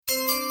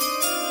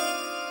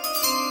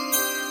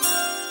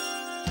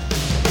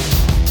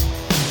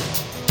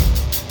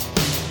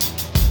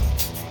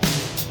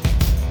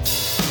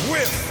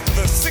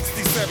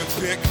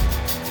pick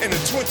in the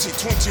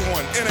 2021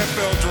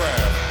 NFL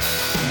Draft.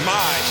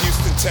 My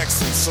Houston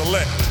Texans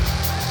select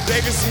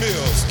Davis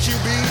Mills,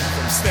 QB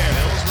from Stanford.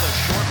 Mills with a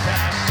short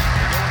pass.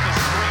 They go with the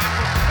screen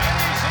for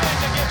Penny's in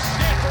to give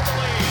Stanford the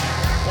lead.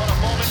 What a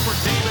moment for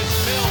Davis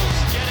Mills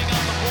getting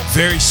on the ball.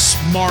 Very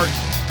smart.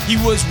 He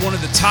was one of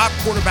the top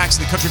quarterbacks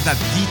in the country, if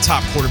not the top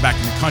quarterback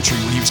in the country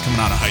when he was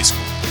coming out of high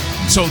school.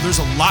 So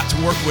there's a lot to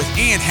work with.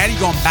 And had he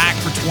gone back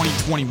for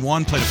 2021,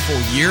 played a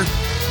full year,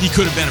 he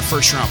could have been a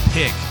first-round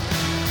pick.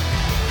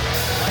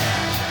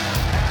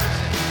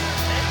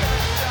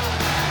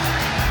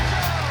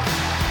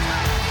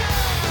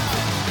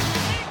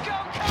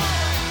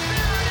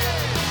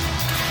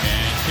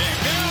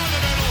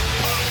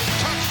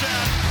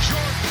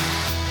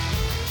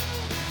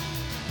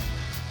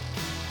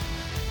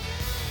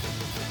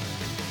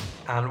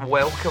 And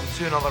welcome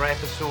to another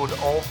episode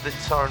of the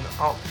Turn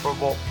Up for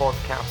What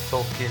podcast,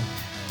 talking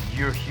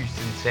your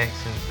Houston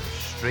Texans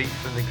straight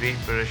from the Great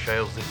British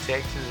Isles. The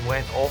Texans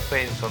went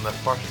offense on their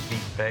first 3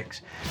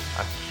 picks,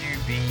 a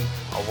QB,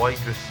 a wide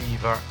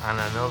receiver and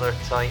another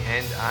tight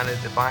end, and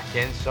at the back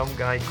end some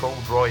guy called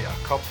Roy,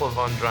 a couple of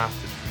undrafted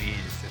free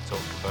agents to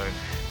talk about.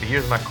 But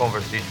here's my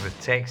conversation with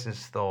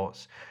Texans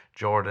Thoughts,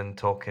 Jordan,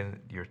 talking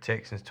your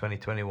Texans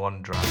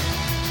 2021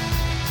 draft.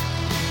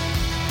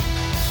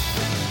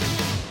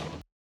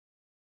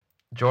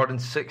 Jordan,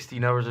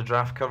 16 hours of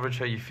draft coverage.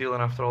 How you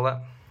feeling after all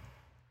that?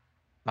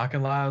 Not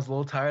gonna lie, I was a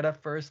little tired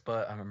at first,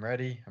 but I'm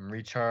ready. I'm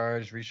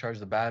recharged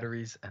the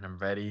batteries, and I'm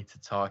ready to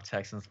talk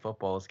Texans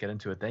football. Let's get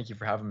into it. Thank you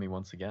for having me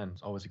once again.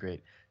 It's always a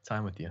great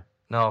time with you.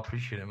 No, I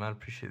appreciate it, man.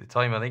 Appreciate the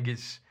time. I think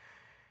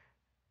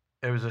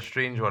it was a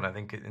strange one. I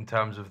think in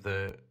terms of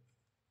the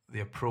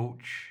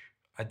approach,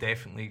 I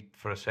definitely,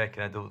 for a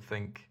second, I don't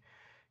think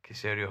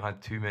Caserio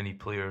had too many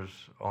players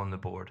on the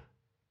board.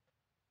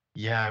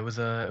 Yeah, it was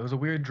a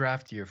weird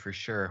draft year for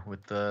sure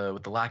with the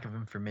lack of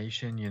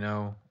information.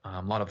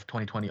 A lot of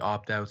 2020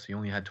 opt-outs. So you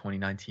only had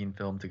 2019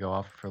 film to go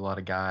off for a lot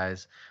of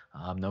guys.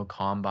 No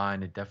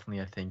combine. It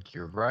definitely, I think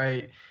you're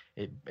right.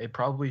 It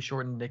probably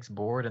shortened Nick's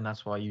board, and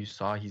that's why you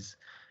saw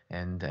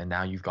and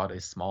now you've got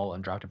a small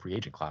undrafted free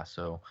agent class.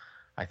 So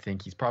I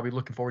think he's probably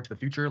looking forward to the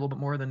future a little bit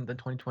more than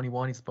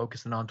 2021. He's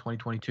focusing on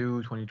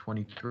 2022,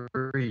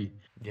 2023.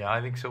 Yeah,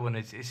 I think so. And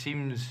it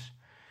seems.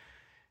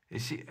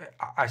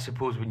 I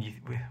suppose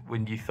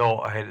when you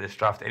thought ahead of this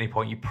draft at any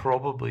point, you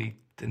probably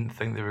didn't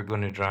think they were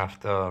going to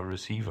draft a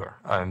receiver.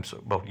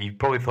 You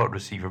probably thought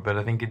receiver, but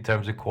I think in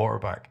terms of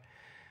quarterback,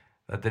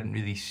 that didn't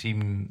really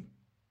seem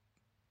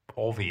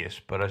obvious.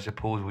 But I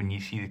suppose when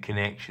you see the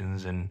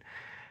connections and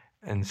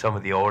some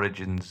of the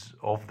origins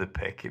of the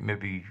pick, it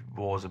maybe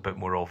was a bit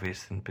more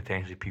obvious than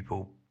potentially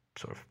people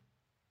sort of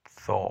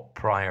thought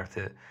prior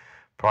to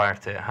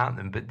it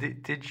happening. But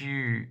did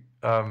you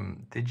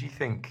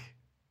think?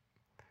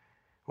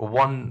 Well,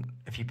 one,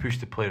 if you push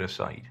the player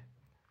aside,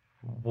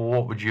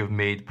 what would you have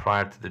made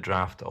prior to the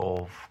draft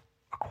of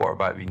a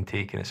quarterback being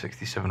taken at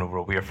 67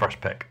 overall with your first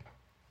pick?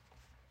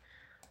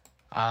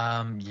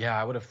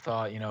 Yeah, I would have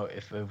thought,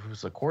 if it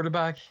was a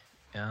quarterback,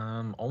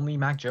 only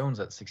Mac Jones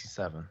at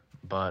 67.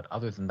 But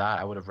other than that,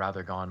 I would have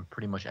rather gone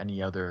pretty much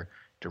any other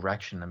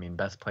direction. I mean,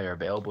 best player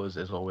available is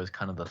always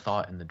kind of the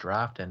thought in the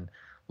draft. And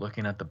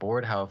looking at the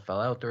board, how it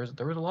fell out, there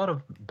was a lot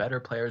of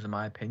better players, in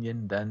my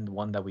opinion, than the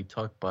one that we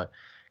took. But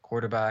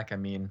quarterback, I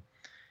mean,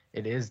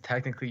 it is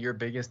technically your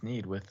biggest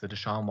need with the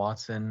Deshaun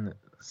Watson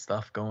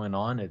stuff going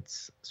on.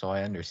 So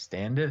I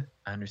understand it.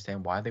 I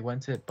understand why they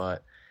went it,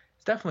 but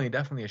it's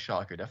definitely a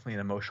shocker. Definitely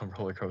an emotional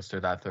roller coaster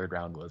that third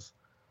round was.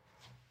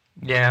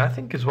 Yeah, I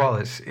think as well.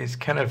 It's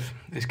kind of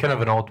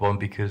an odd one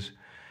because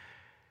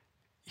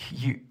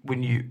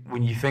when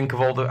you think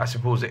of all the, I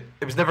suppose it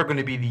was never going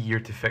to be the year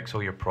to fix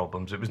all your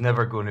problems. It was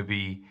never going to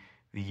be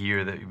the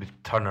year that you would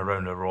turn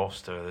around a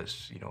roster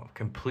that's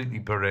completely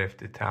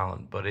bereft of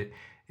talent. But it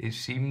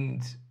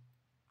seemed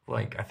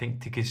like, I think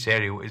to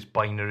Caserio is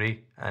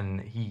binary, and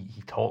he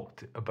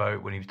talked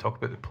about, when he was talking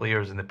about the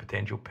players and the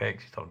potential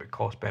picks, he talked about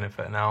cost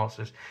benefit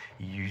analysis.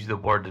 He used the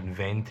word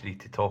inventory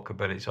to talk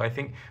about it. So I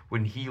think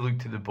when he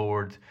looked at the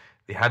board,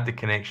 they had the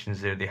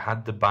connections there, they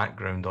had the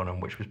background on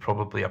him, which was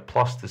probably a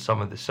plus to some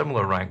of the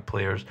similar ranked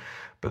players.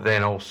 But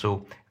then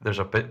also there's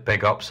a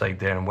big upside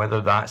there, and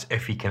whether that's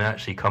if he can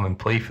actually come and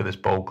play for this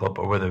ball club,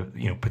 or whether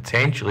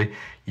potentially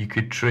you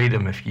could trade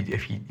him if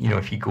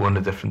you go in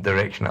a different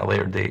direction at a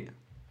later date.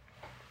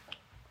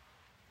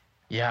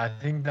 Yeah, I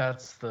think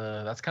that's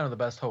kind of the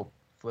best hope.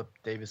 Flip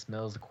Davis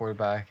Mills, the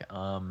quarterback,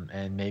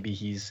 and maybe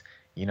he's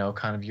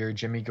kind of your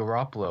Jimmy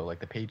Garoppolo, like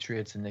the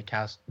Patriots and Nick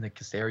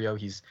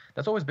Caserio.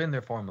 That's always been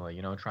their formula.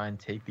 Try and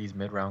take these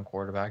mid-round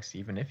quarterbacks,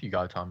 even if you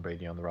got Tom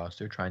Brady on the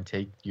roster. Try and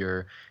take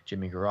your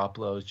Jimmy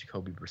Garoppolos,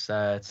 Jacoby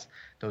Brissett's,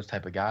 those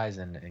type of guys,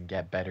 and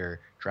get better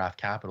draft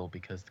capital,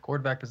 because the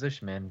quarterback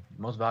position, man,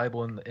 most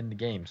valuable in the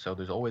game. So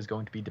there's always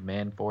going to be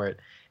demand for it,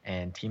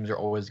 and teams are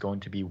always going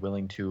to be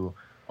willing to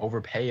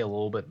overpay a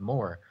little bit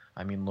more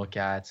I mean, look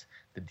at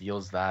the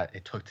deals that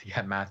it took to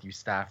get Matthew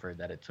Stafford,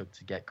 that it took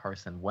to get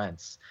Carson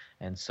Wentz.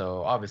 And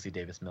so obviously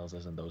Davis Mills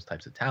isn't those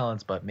types of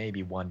talents, but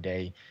maybe one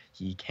day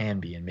he can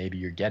be. And maybe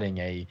you're getting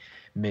a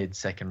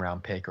mid-second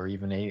round pick or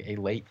even a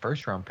late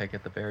first-round pick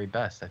at the very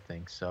best, I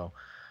think. So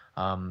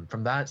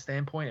from that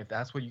standpoint, if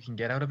that's what you can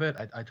get out of it,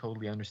 I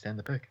totally understand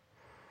the pick.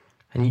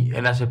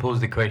 And I suppose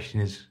the question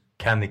is,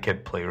 can the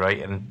kid play,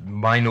 right? And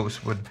my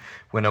notes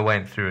when I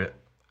went through it,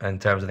 in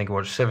terms, I think I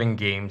watched 7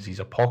 games. He's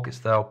a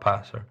pocket-style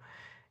passer.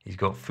 He's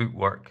got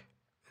footwork.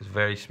 It's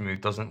very smooth.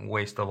 Doesn't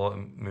waste a lot of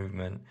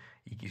movement.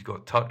 He's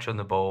got touch on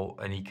the ball,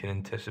 and he can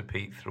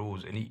anticipate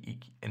throws. And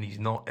he's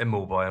not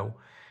immobile,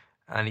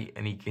 and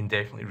he can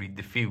definitely read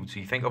the field. So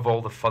you think of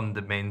all the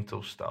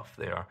fundamental stuff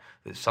there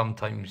that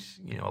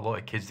sometimes, you know, a lot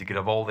of kids, they could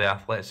have all the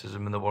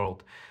athleticism in the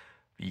world,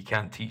 but you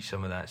can't teach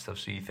some of that stuff.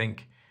 So you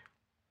think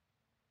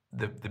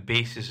the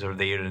bases are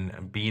there,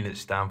 and being at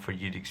Stanford,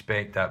 you'd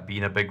expect that.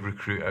 Being a big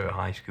recruit out of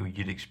high school,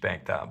 you'd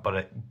expect that.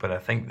 But I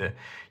think that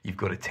you've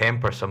got to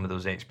temper some of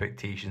those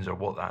expectations or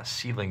what that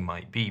ceiling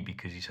might be,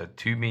 because he's had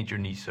 2 major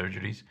knee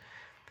surgeries.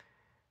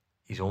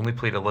 He's only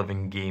played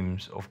 11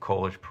 games of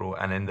college pro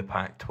and in the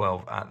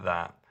Pac-12 at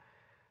that.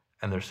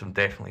 And there's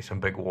definitely some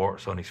big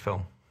warts on his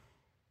film.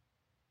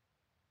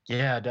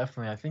 Yeah,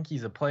 definitely. I think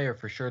he's a player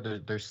for sure.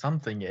 There's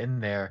something in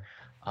there.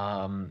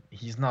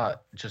 He's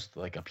not just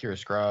like a pure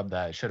scrub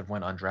that should have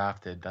went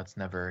undrafted. That's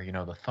never,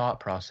 the thought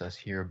process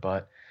here.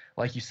 But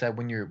like you said,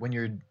 when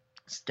you're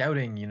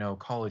scouting,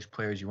 college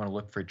players, you want to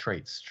look for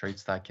traits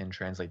that can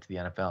translate to the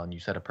NFL. And you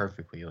said it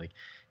perfectly, like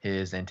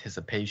his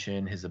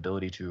anticipation, his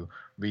ability to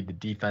read the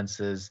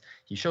defenses.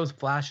 He shows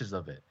flashes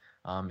of it.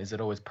 Is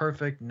it always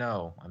perfect?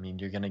 No. I mean,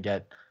 you're going to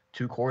get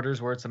 2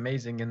 quarters where it's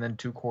amazing and then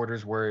 2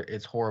 quarters where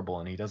it's horrible,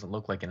 and he doesn't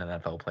look like an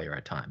NFL player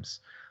at times.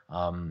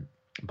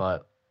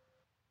 But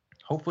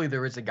hopefully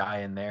there is a guy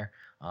in there.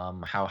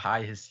 How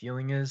high his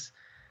ceiling is,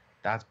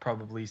 that's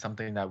probably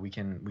something that we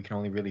can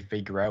only really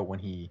figure out when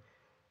he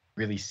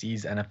really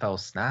sees NFL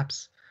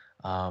snaps.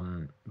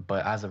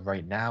 But as of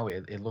right now,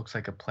 it looks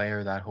like a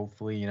player that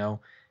hopefully,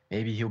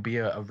 maybe he'll be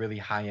a really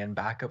high-end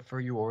backup for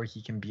you, or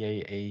he can be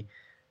a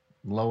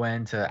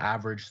low-end to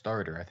average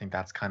starter. I think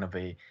that's kind of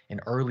an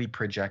early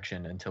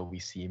projection until we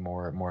see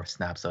more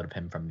snaps out of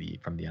him from the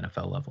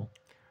NFL level.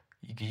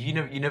 You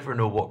never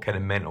know what kind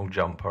of mental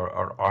jump or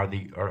are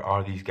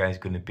these guys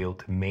going to be able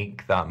to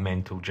make that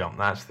mental jump.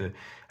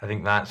 I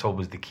think that's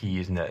always the key,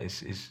 isn't it?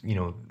 Is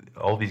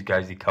all these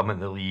guys, they come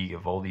into the league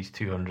of all these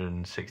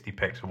 260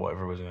 picks or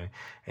whatever it was,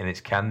 and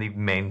it's, can they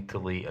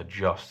mentally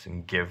adjust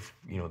and give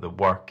the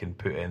work and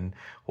put in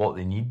what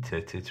they need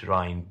to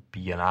try and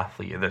be an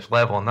athlete at this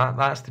level. And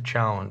that's the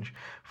challenge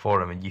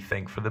for him. And you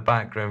think, for the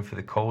background, for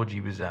the college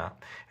he was at,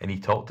 and he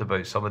talked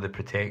about some of the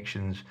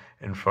protections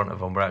in front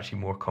of him were actually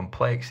more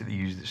complex that they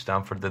used at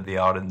Stanford than they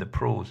are in the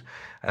pros.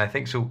 And I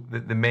think so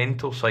the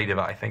mental side of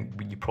it, I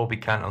think you probably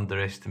can't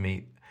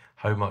underestimate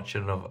how much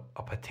of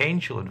a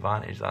potential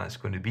advantage that's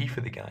going to be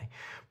for the guy.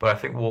 But I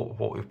think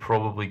what we've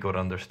probably got to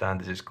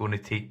understand is it's going to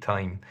take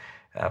time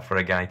for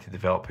a guy to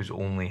develop who's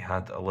only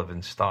had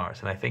 11 starts.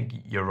 And I think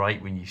you're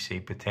right when you say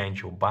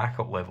potential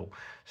backup level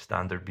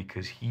standard,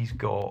 because he's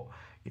got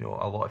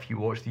a lot. If you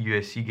watch the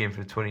USC game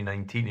for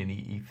 2019, and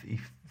he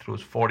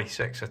throws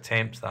 46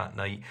 attempts that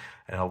night,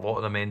 and a lot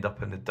of them end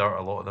up in the dirt,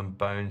 a lot of them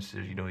bounce.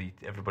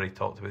 Everybody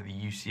talked about the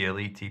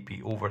UCLA tape.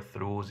 He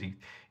overthrows, he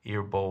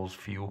airballs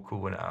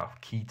Fiocco in a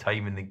key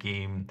time in the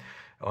game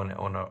on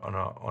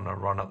a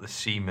run up the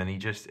seam, and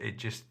it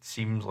just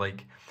seems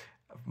like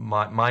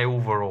my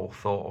overall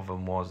thought of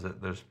him was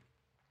that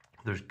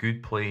there's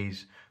good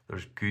plays,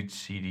 there's good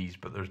series,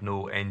 but there's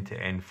no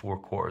end-to-end 4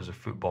 quarters of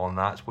football, and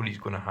that's what he's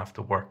going to have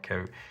to work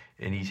out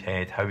in his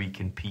head, how he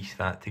can piece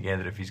that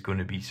together if he's going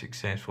to be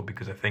successful,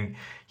 because I think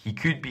he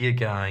could be a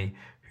guy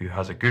who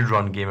has a good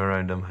run game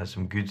around him, has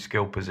some good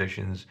skill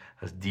positions,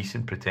 has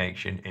decent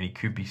protection, and he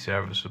could be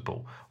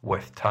serviceable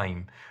with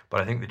time.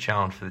 But I think the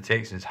challenge for the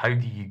Texans, how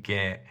do you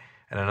get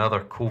in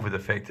another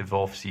COVID-effective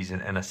off-season,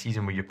 in a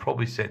season where you're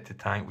probably set to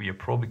tank, where you're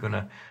probably going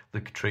to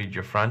look to trade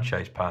your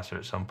franchise passer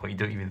at some point, you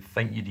don't even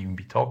think you'd even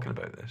be talking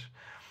about this.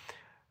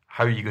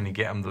 How are you going to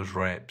get him those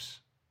reps?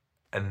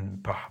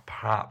 And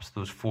perhaps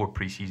those 4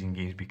 preseason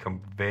games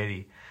become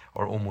very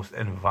or almost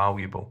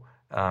invaluable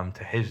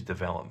to his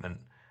development,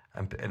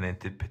 and then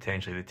to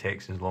potentially the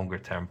Texans'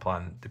 longer-term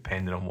plan,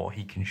 depending on what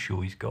he can show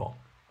he's got.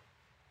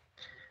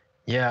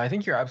 Yeah, I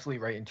think you're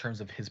absolutely right in terms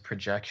of his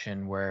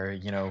projection, where,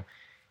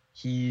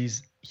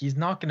 he's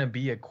not going to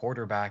be a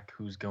quarterback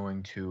who's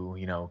going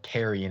to,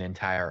 carry an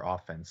entire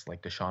offense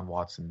like Deshaun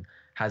Watson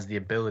has the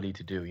ability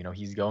to do.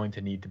 He's going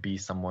to need to be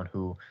someone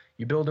who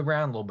you build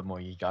around a little bit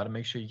more. You got to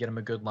make sure you get him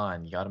a good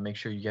line. You got to make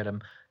sure you get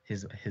him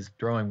his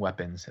throwing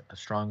weapons, a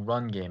strong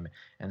run game,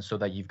 and so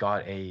that you've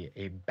got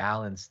a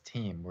balanced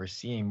team. We're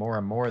seeing more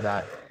and more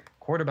that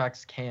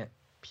quarterbacks can't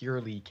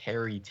purely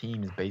carry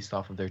teams based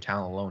off of their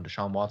talent alone.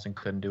 Deshaun Watson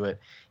couldn't do it.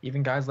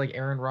 Even guys like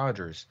Aaron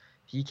Rodgers,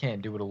 he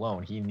can't do it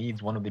alone. He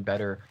needs one of the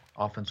better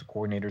offensive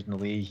coordinators in the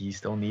league. He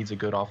still needs a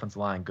good offensive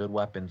line, good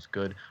weapons,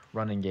 good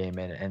running game,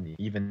 and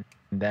even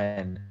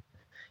then,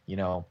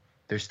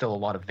 there's still a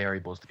lot of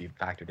variables to be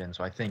factored in.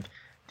 So I think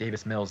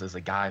Davis Mills is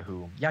a guy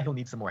who, he'll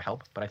need some more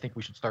help, but I think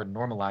we should start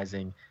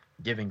normalizing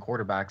giving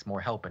quarterbacks more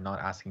help and not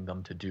asking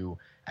them to do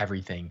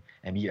everything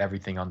and eat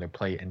everything on their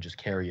plate and just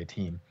carry a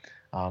team.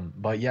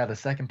 But the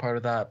second part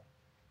of that,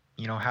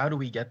 how do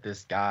we get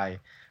this guy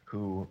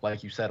who,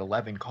 like you said,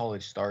 11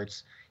 college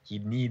starts, he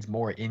needs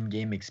more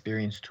in-game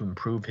experience to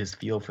improve his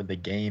feel for the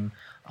game,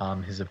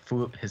 his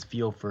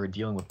feel for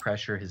dealing with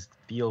pressure, his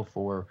feel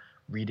for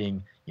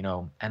reading,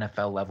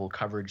 NFL level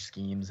coverage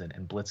schemes and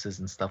blitzes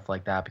and stuff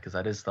like that, because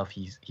that is stuff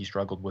he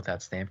struggled with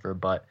at Stanford.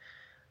 But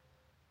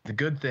the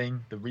good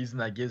thing, the reason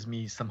that gives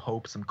me some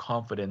hope, some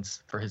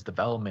confidence for his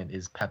development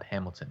is Pep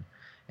Hamilton.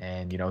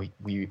 And,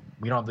 we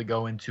don't have to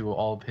go into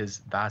all of his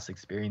vast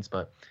experience,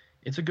 but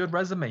it's a good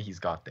resume he's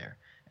got there.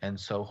 And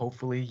so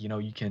hopefully,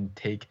 you can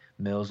take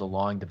Mills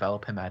along,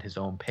 develop him at his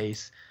own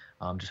pace,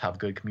 just have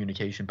good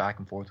communication back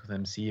and forth with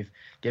him,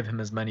 give him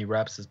as many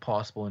reps as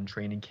possible in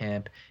training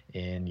camp,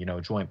 in,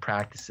 joint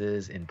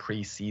practices, in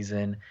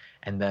preseason.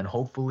 And then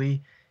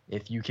hopefully,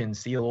 if you can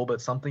see a little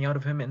bit something out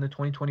of him in the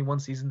 2021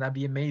 season, that'd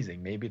be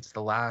amazing. Maybe it's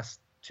the last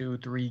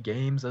 2-3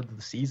 games of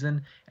the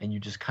season and you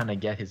just kind of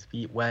get his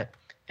feet wet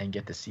and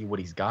get to see what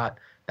he's got.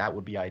 That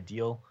would be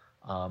ideal.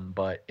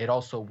 But it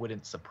also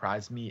wouldn't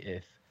surprise me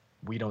if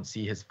we don't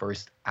see his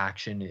first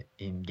action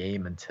in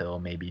game until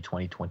maybe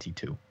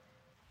 2022.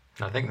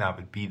 I think that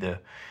would be the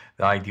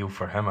ideal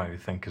for him, I would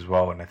think, as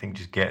well. And I think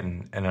just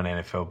getting in an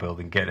NFL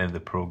building, getting into the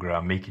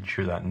program, making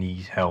sure that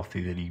knee's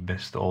healthy, that he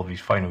missed all of his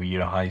final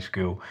year of high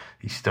school.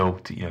 He's still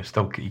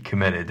he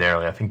committed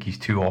early. I think his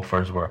 2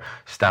 offers were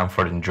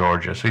Stanford and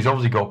Georgia. So he's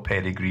obviously got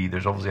pedigree.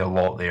 There's obviously a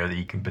lot there that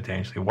he can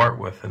potentially work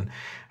with and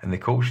the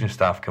coaching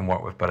staff can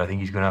work with. But I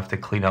think he's going to have to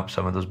clean up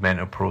some of those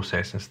mental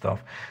processing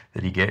stuff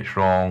that he gets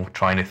wrong,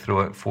 trying to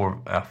throw it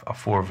for a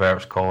 4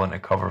 verts call into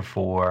cover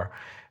 4.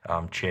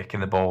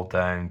 Checking the ball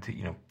down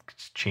to,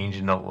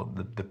 changing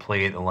the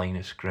play at the line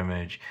of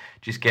scrimmage,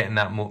 just getting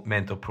that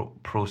mental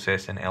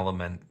processing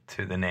element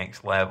to the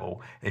next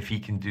level. If he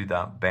can do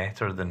that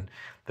better than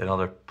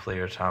other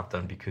players have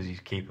done because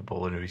he's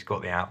capable and he's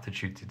got the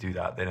aptitude to do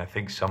that, then I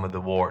think some of the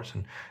warts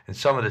and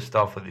some of the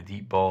stuff like the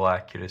deep ball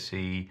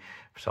accuracy,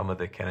 some of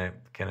the kind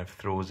of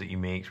throws that he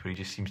makes where he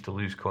just seems to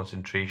lose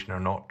concentration or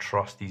not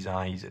trust his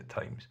eyes at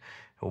times,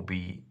 it'll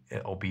be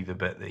the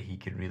bit that he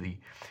can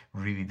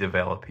really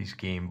develop his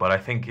game. But I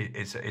think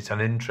it's an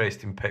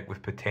interesting pick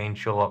with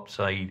potential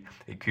upside.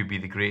 It could be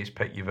the greatest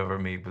pick you've ever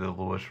made with the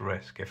lowest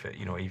risk if it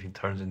even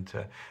turns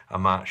into a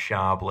Matt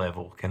Schaub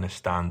level kind of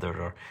standard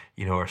or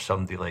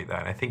somebody like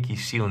that. And I think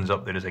his ceiling's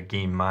up there as a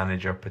game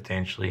manager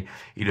potentially.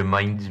 He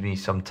reminds me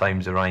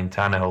sometimes of Ryan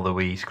Tannehill, the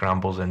way he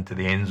scrambles into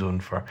the end zone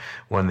for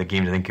one of the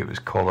games. I think it was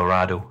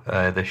Colorado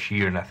this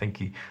year, and I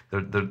think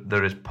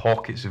there is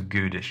pockets of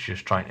good. It's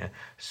just trying to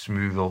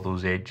smooth all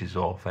those edges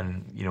off.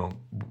 And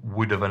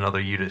would have another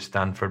year at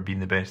Stanford been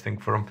the best thing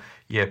for him?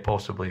 Yeah,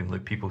 possibly. And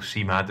look, people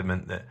seem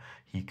adamant that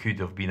he could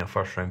have been a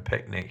first round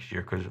pick next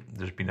year because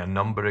there's been a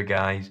number of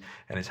guys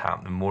and it's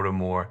happening more and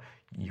more.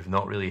 You've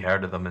not really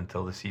heard of them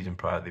until the season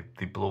prior.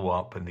 They blow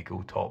up and they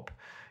go top.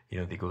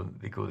 They go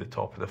the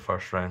top of the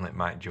first round like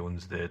Mac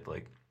Jones did,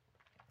 like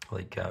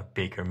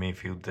Baker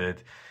Mayfield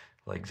did,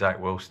 like Zach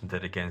Wilson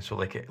did again. So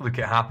it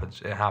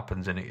happens. It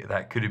happens, and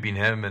that could have been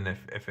him. And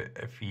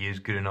if he is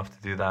good enough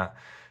to do that,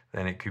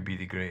 then it could be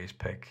the greatest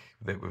pick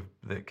that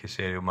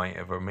Caserio might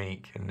ever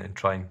make, and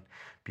try and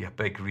be a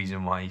big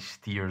reason why he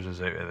steers us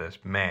out of this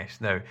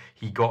mess. Now,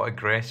 he got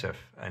aggressive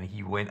and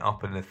he went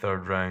up in the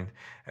 3rd round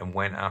and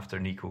went after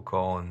Nico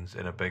Collins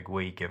in a big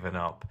way, giving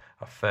up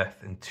a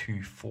 5th and 2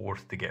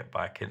 4th to get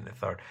back in the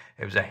 3rd.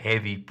 It was a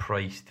heavy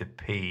price to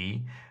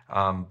pay,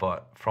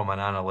 but from an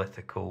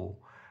analytical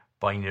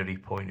binary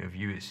point of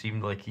view, it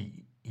seemed like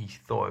he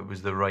thought it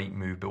was the right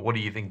move. But what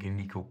do you think of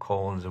Nico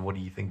Collins, and what do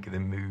you think of the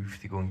move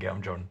to go and get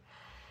him, John?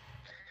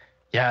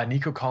 Yeah,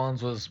 Nico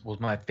Collins was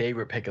my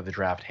favorite pick of the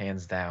draft,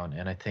 hands down.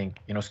 And I think,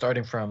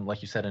 starting from,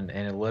 like you said, an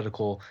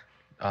analytical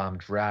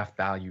draft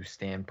value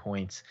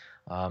standpoint,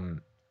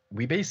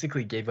 we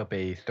basically gave up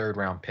a 3rd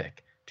round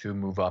pick to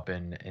move up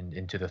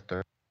into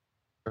the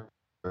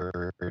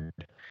 3rd.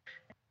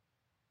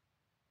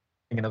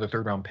 Another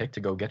 3rd round pick to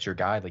go get your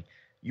guy. Like,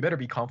 you better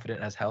be confident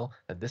as hell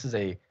that this is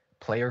a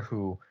player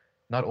who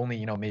not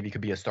only, maybe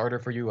could be a starter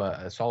for you,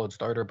 a solid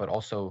starter, but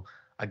also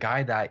a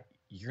guy that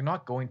you're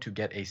not going to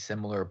get a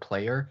similar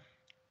player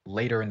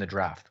later in the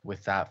draft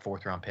with that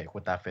 4th round pick,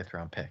 with that 5th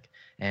round pick.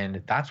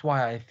 And that's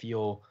why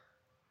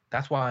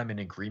I'm in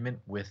agreement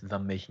with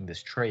them making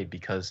this trade,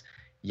 because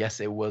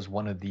yes, it was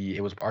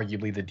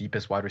arguably the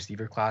deepest wide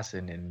receiver class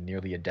in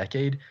nearly a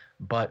decade,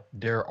 but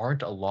there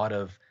aren't a lot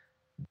of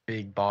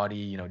big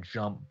body,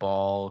 jump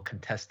ball,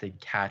 contested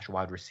catch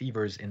wide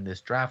receivers in this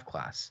draft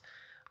class.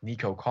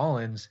 Nico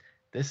Collins,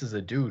 this is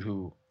a dude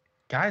who,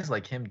 guys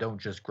like him don't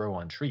just grow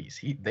on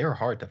trees. They're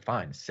hard to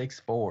find.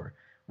 6'4",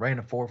 ran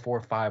a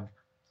 4.45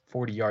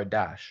 40-yard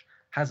dash,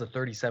 has a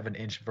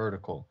 37-inch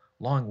vertical,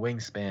 long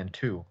wingspan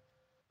too.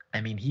 I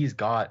mean, he's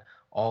got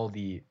all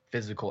the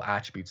physical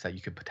attributes that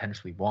you could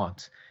potentially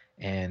want.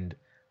 And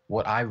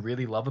what I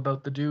really love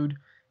about the dude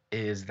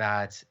is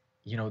that,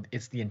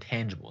 it's the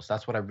intangibles.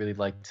 That's what I really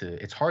like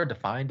to. It's hard to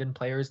find in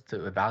players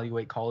to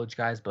evaluate college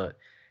guys, but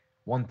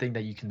one thing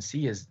that you can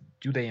see is,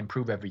 do they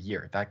improve every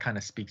year? That kind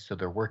of speaks to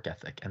their work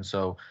ethic. And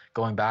so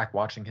going back,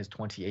 watching his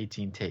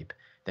 2018 tape,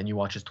 then you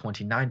watch his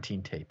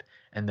 2019 tape,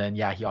 and then,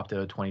 he opted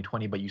out of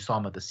 2020, but you saw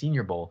him at the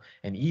Senior Bowl,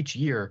 and each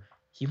year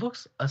he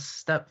looks a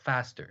step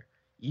faster.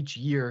 Each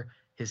year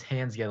his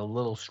hands get a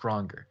little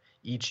stronger.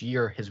 Each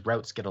year his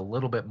routes get a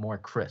little bit more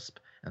crisp.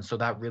 And so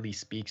that really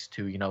speaks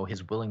to,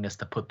 his willingness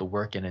to put the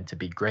work in and to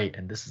be great.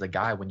 And this is a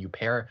guy, when you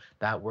pair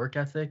that work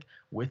ethic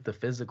with the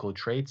physical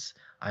traits,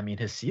 I mean,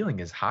 his ceiling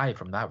is high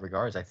from that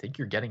regards. I think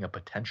you're getting a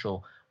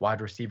potential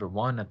wide receiver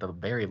 1. At the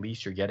very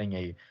least, you're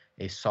getting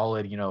a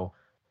solid,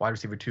 wide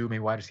receiver 2, maybe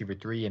wide receiver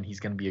 3, and he's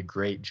going to be a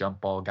great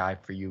jump ball guy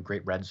for you,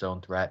 great red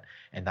zone threat.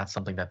 And that's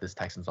something that this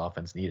Texans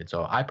offense needed.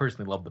 So I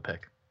personally love the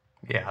pick.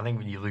 Yeah, I think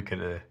when you look at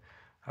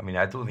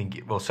I don't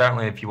think,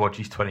 certainly if you watch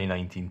his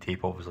 2019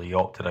 tape, obviously he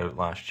opted out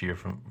last year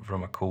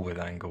from a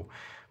COVID angle,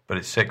 but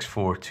at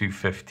 6'4",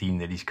 215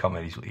 that he's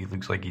coming, he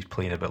looks like he's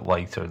playing a bit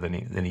lighter than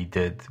he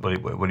did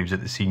when he was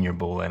at the Senior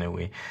Bowl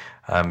anyway.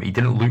 He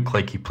didn't look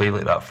like he played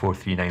like that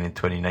 4.39 in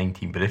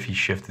 2019, but if he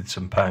shifted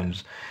some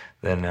pounds,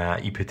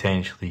 then he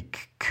potentially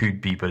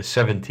could be. But a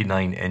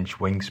 79-inch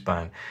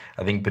wingspan,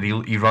 I think. But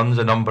he runs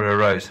a number of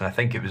routes, and I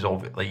think it was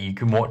all like, you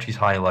can watch his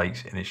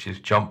highlights, and it's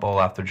just jump ball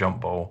after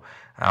jump ball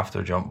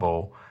after jump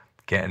ball.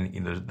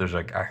 Getting, there's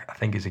I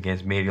think it's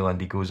against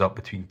Maryland. He goes up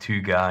between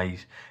two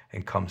guys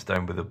and comes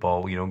down with the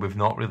ball. We've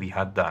not really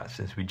had that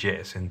since we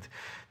jettisoned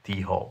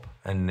D-Hop,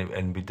 and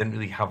we didn't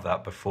really have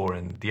that before.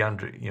 And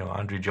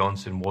Andrew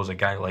Johnson was a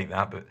guy like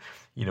that, but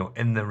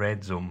in the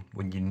red zone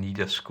when you need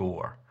a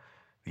score,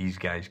 these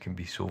guys can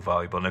be so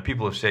valuable. Now,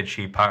 people have said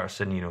Shea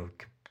Patterson,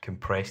 can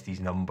press these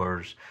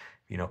numbers,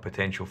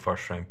 potential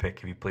first-round pick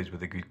if he plays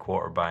with a good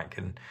quarterback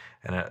and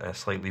a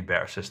slightly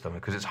better system,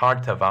 because it's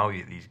hard to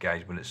evaluate these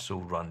guys when it's so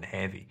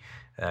run-heavy.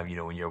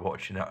 When you're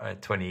watching a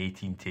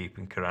 2018 tape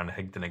and Karan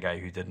Higdon, a guy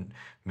who didn't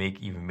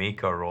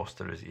make our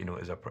roster,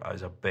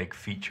 as a big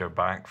feature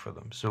back for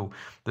them. So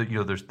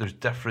there's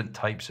different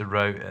types of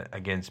route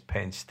against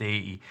Penn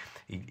State.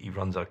 He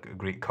runs a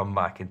great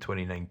comeback in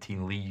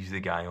 2019, leaves the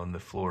guy on the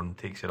floor and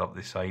takes it up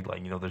the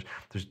sideline.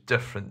 There's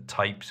different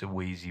types of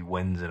ways he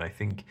wins, and I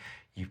think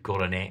you've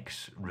got an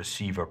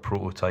ex-receiver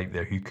prototype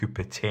there who could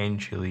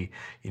potentially,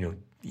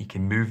 he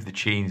can move the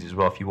chains as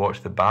well. If you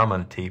watch the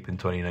Bama tape in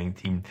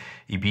 2019,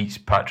 he beats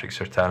Patrick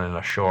Surtain in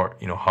a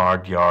short,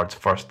 hard yards,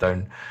 first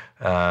down,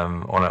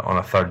 on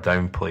a third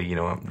down play,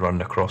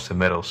 running across the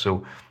middle.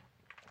 So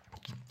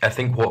I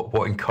think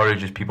what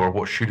encourages people, or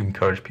what should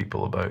encourage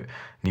people about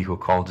Nico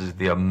Collins, is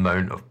the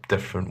amount of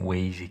different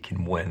ways he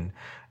can win.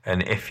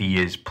 And if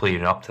he is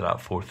playing up to that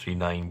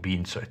 4.39,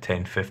 being sort of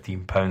 10,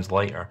 15 pounds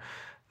lighter,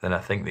 then I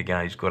think the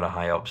guy's got a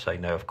high upside.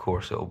 Now, of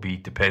course, it'll be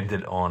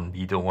dependent on,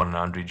 you don't want an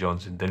Andrew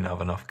Johnson, didn't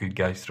have enough good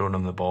guys throwing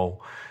him the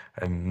ball,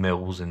 and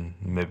Mills and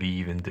maybe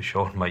even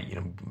Deshaun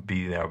might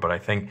be there. But I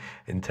think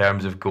in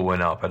terms of going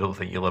up, I don't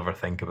think you'll ever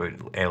think about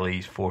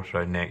LA's 4th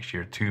round next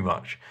year too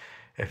much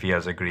if he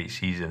has a great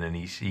season and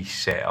he's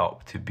set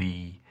up to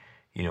be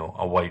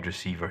a wide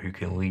receiver who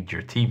can lead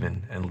your team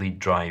and lead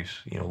drives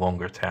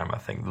longer term. I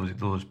think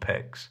those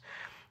picks,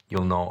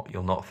 you'll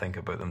not think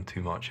about them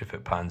too much if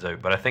it pans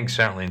out. But I think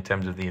certainly in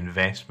terms of the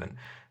investment,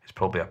 it's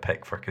probably a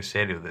pick for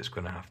Caserio that's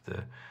going to have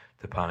to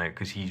pan out,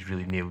 because he's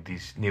really nailed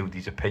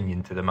his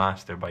opinion to the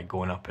master by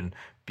going up and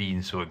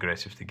being so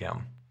aggressive to get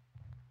him.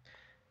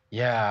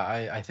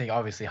 Yeah, I think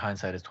obviously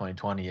hindsight is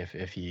 2020.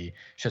 If he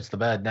shits the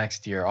bed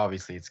next year,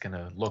 obviously it's going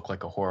to look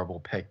like a horrible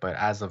pick. But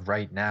as of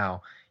right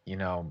now,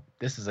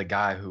 this is a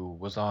guy who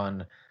was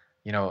on,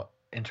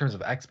 in terms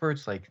of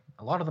experts, like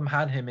a lot of them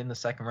had him in the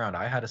second round.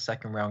 I had a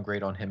second round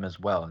grade on him as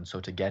well. And so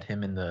to get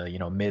him in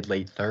the,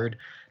 mid-late third,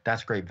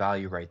 that's great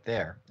value right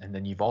there. And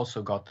then you've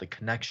also got the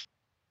connection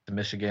to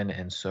Michigan.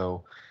 And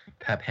so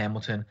Pep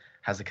Hamilton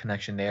has a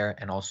connection there.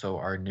 And also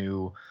our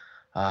new,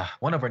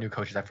 one of our new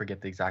coaches, I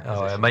forget the exact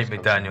position. Mike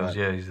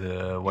McDaniels, he's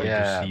the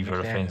wide receiver,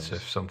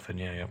 offensive something,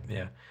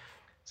 yeah.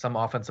 Some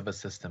offensive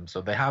assistant.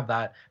 So they have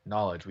that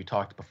knowledge. We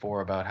talked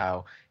before about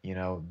how,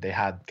 they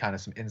had kind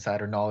of some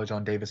insider knowledge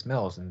on Davis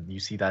Mills, and you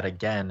see that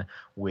again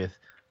with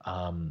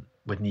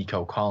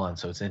Nico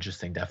Collins. So it's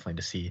interesting definitely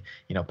to see,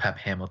 Pep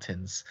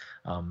Hamilton's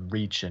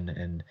reach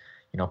and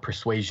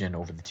persuasion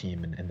over the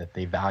team, and that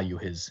they value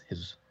his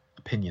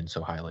opinion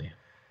so highly.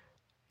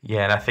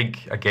 Yeah, and I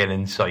think, again,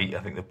 insight, I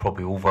think they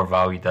probably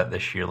overvalued that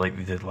this year like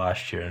they did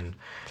last year. And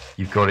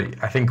you've got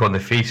it, I think on the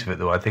face of it,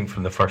 though, I think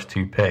from the first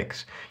two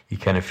picks, you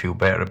kind of feel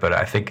better about it.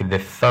 I think in the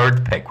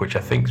third pick, which I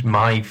think is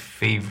my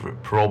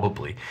favourite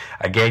probably,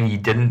 again, you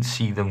didn't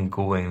see them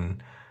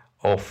going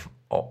off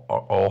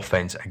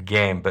offense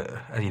again, but,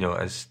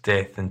 as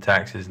death and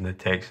taxes and the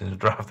Texans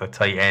draft a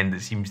tight end,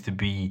 it seems to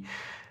be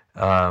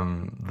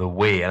the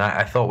way. And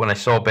I thought when I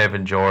saw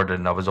Bevan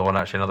Jordan, I was on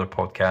actually another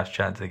podcast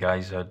chatting to the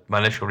guys, my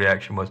initial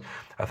reaction was,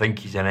 I think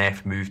he's an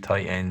F move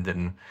tight end,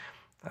 and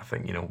I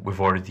think,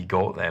 we've already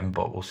got them,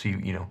 but we'll see,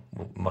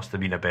 must have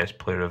been a best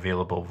player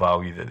available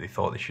value that they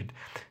thought they should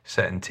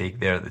sit and take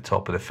there at the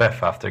top of the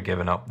fifth after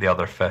giving up the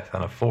other fifth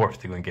and a fourth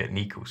to go and get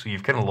Nico. So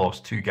you've kind of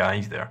lost two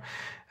guys there,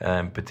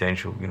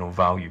 potential,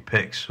 value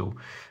picks. So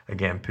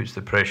again, puts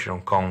the pressure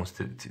on Collins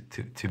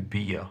to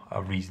be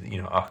a reason,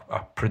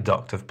 a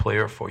productive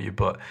player for you.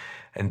 But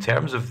in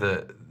terms of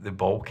the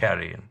ball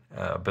carrying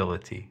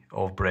ability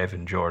of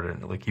Brevin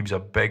Jordan, like, he was a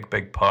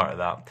big part of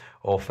that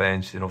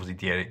offense. And obviously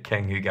Derek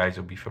King, who guys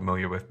will be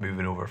familiar with,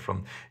 moving over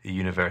from the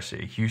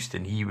University of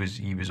Houston, he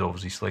was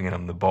obviously slinging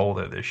him the ball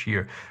there this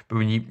year. But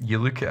when you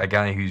look at a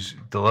guy who's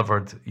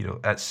delivered,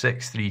 at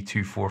 6'3",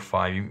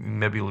 245, he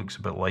maybe looks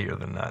a bit lighter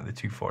than that, the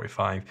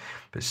 245,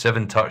 but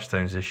 7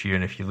 touchdowns this year.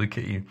 And if you look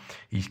at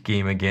his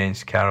game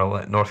against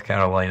North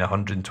Carolina,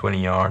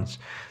 120 yards,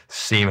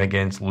 same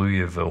against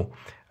Louisville.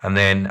 And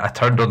then I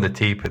turned on the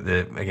tape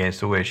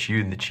against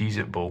OSU in the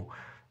Cheez-It Bowl,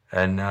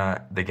 and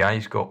the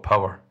guy's got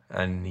power,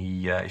 and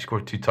he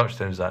scored 2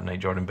 touchdowns that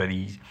night, Jordan. But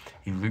he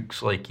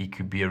looks like he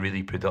could be a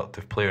really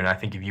productive player, and I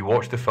think if you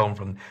watch the film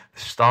from the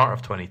start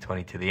of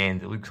 2020 to the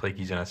end, it looks like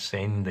he's an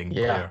ascending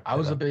player. Yeah, I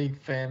was a big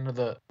fan of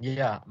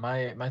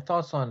my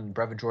thoughts on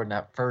Brevin Jordan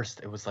at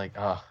first, it was like,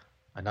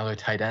 another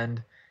tight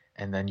end.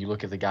 And then you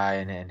look at the guy,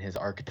 and his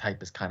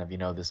archetype is kind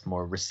of, this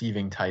more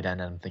receiving tight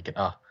end, and I'm thinking,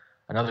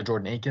 another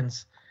Jordan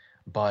Akins.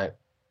 But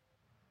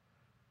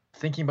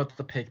thinking about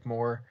the pick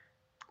more,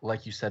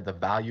 like you said, the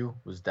value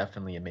was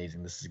definitely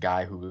amazing. This is a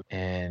guy who,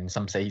 and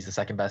some say he's the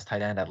second best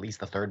tight end, at least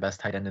the third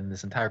best tight end in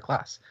this entire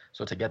class.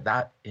 So to get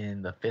that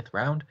in the 5th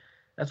round,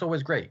 that's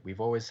always great.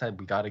 We've always said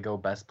we got to go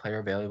best player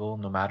available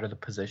no matter the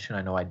position.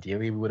 I know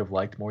ideally we would have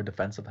liked more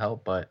defensive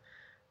help, but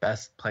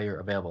best player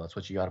available, that's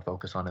what you got to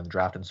focus on in the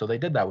draft. And so they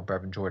did that with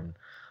Brevin Jordan.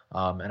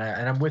 And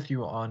I'm with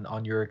you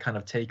on your kind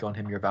of take on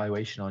him, your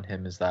evaluation on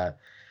him is that,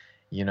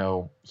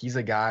 he's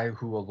a guy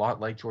who, a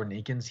lot like Jordan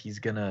Akins, he's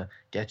going to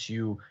get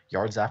you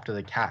yards after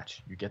the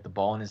catch. You get the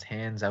ball in his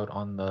hands out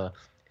in the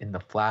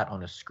flat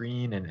on a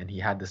screen, and he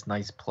had this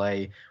nice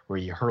play where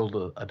he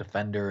hurled a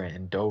defender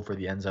and dove for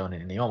the end zone,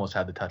 and he almost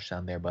had the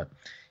touchdown there. But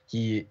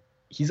he's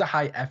a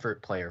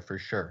high-effort player for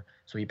sure.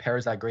 So he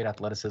pairs that great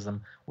athleticism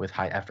with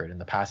high effort in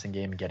the passing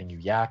game and getting you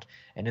yak.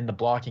 And in the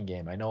blocking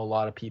game, I know a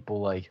lot of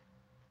people, like,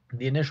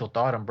 the initial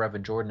thought on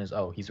Brevin Jordan is,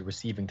 he's a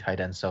receiving tight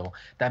end, so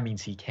that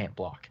means he can't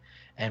block.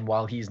 And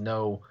while he's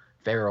no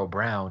Pharaoh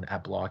Brown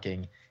at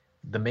blocking,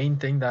 the main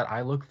thing that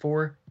I look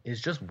for is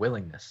just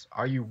willingness.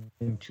 Are you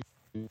willing to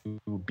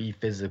be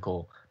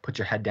physical, put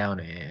your head down,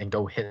 and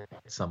go hit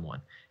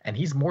someone? And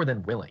he's more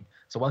than willing.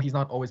 So while he's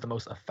not always the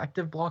most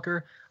effective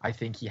blocker, I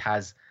think he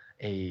has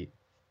a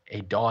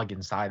dog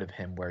inside of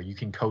him where you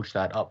can coach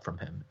that up from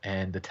him.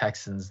 And the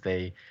Texans,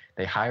 they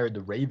hired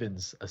the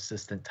Ravens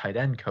assistant tight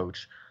end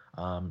coach,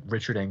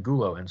 Richard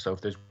Angulo. And so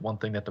if there's one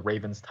thing that the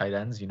Ravens tight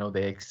ends,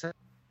 they excel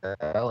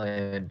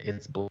in,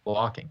 it's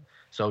blocking.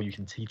 So you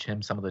can teach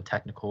him some of the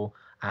technical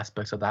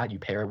aspects of that. You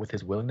pair it with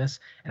his willingness.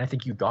 And I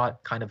think you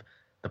got kind of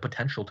the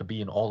potential to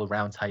be an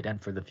all-around tight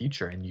end for the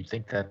future. And you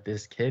think that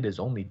this kid is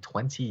only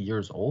 20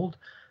 years old?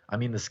 I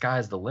mean, the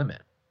sky's the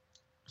limit.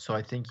 So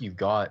I think you've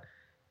got,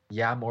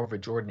 more of a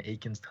Jordan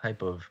Akins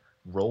type of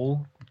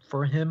role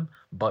for him,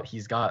 but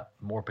he's got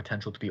more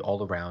potential to be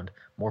all around,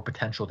 more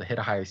potential to hit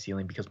a higher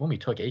ceiling, because when we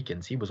took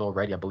Akins, he was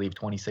already, I believe,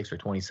 26 or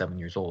 27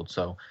 years old.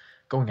 So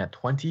going at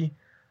 20,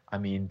 I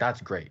mean,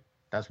 that's great.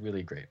 That's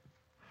really great.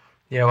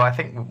 Yeah, well, I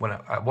think when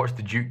I watched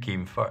the Duke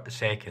game for a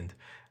second,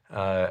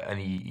 and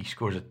he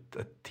scores a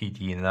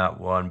TD in that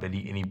one, but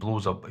he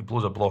blows a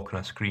block on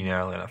a screen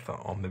early, and I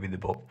thought, maybe the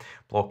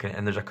blocking.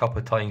 And there's a couple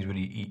of times where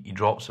he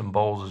drops some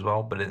balls as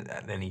well, but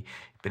then he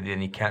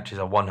catches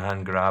a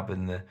one-hand grab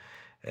in the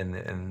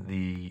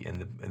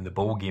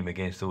bowl game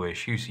against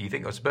OSU. So you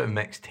think it's a bit of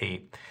mixed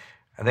tape.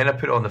 And then I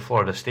put it on the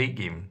Florida State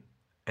game,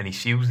 and he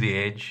seals the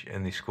edge,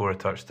 and they score a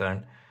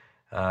touchdown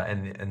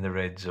in the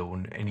red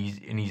zone, and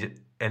he's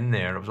in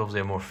there. It was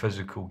obviously a more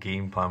physical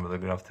game plan where they're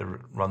going to have to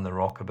run the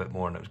rock a bit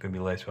more, and it was going to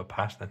be less of a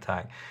passing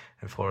attack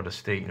in Florida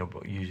State,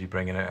 but usually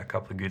bringing out a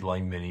couple of good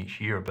linemen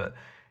each year. But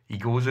he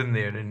goes in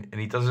there and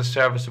he does a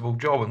serviceable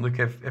job. And look,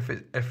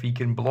 if he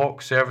can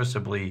block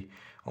serviceably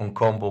on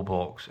combo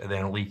blocks and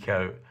then leak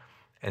out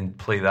and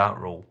play that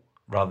role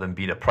rather than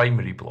being a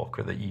primary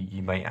blocker that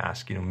you might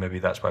ask, maybe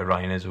that's why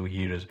Ryan Izzo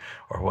here is,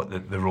 or what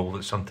the role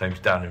that sometimes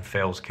Darren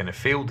Fells kind of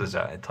failed as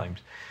at times.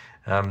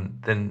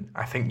 Then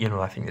I think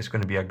it's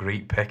going to be a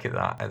great pick at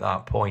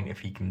that point if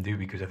he can do,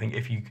 because I think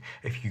if you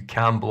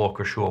can block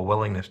or show a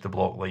willingness to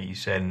block, like you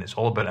said, and it's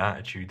all about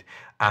attitude,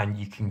 and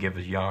you can give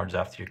his yards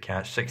after your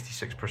catch,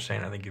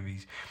 66% I think of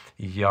his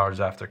yards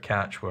after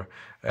catch or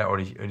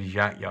his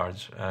yak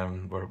yards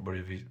were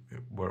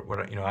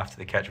after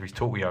the catch of his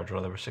total yards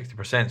rather were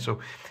 60%. So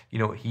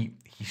he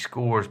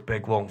scores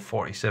big long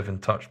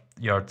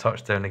 47-yard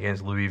touchdown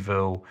against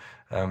Louisville.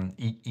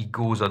 He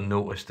goes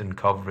unnoticed in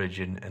coverage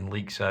and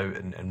leaks out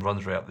and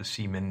runs right up the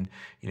seam, and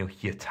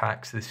he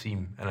attacks the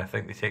seam. And I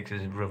think the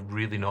Texans have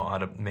really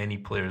not had many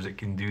players that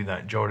can do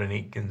that. Jordan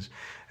Akins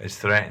is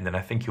threatened, and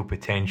I think he'll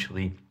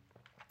potentially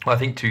Well, I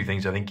think two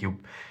things. I think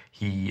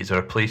he is a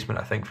replacement,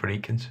 I think, for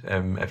Aikens.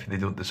 If they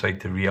don't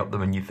decide to re-up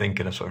them, and you think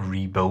in a sort of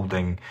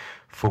rebuilding,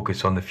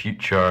 focus on the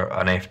future,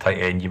 an F tight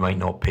end you might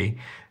not pay.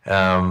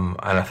 And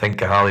I think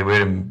Kahale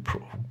Wareham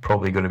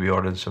probably going to be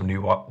ordering some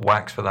new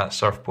wax for that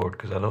surfboard,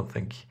 because I don't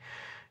think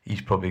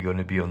he's probably going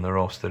to be on the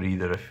roster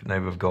either if now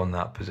we've gone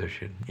that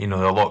position. A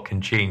lot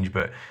can change,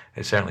 but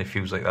it certainly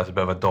feels like that's a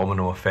bit of a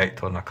domino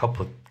effect on a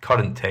couple of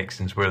current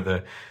Texans where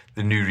the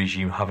new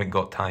regime haven't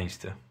got ties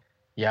to.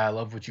 Yeah, I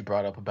love what you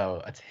brought up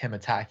about him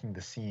attacking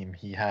the seam.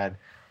 He had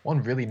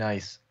one really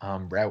nice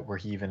route where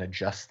he even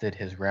adjusted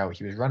his route.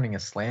 He was running a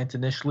slant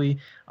initially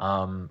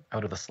out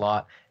of the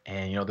slot,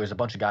 and there's a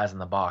bunch of guys in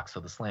the box, so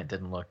the slant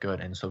didn't look good.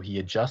 And so he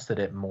adjusted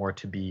it more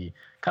to be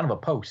kind of a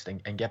post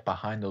and get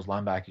behind those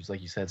linebackers,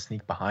 like you said,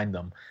 sneak behind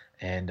them.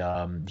 And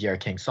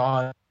D'Eriq King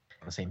saw it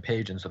on the same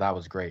page, and so that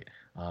was great.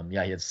 He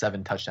had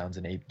 7 touchdowns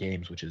in 8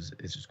 games, which is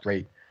just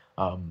great.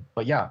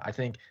 But yeah, I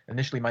think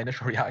my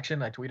initial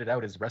reaction, I tweeted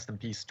out, is rest in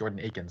peace Jordan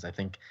Akins. I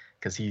think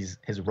because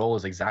his role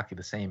is exactly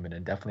the same,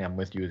 and definitely I'm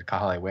with you.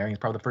 Kahale Wareham is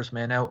probably the first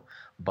man out,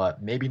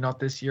 but maybe not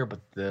this year,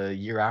 but the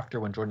year after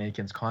when Jordan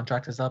Akins'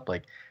 contract is up,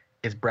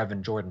 it's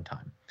Brevin Jordan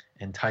time.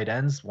 And tight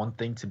ends, one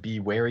thing to be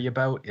wary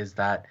about is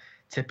that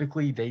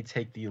typically they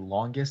take the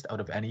longest out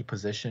of any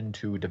position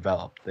to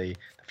develop. The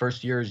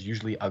first year is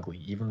usually ugly.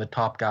 Even the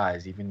top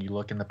guys, even you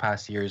look in the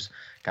past years,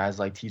 guys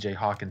like TJ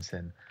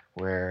Hawkinson,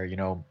 where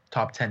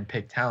top 10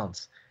 pick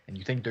talents, and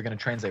you think they're going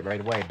to translate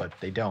right away, but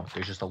they don't.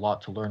 There's just a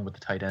lot to learn with the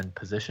tight end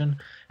position.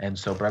 And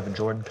so Brevin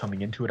Jordan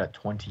coming into it at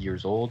 20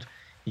 years old,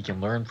 he can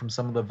learn from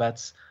some of the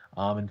vets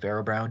in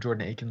Pharaoh Brown,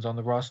 Jordan Akins on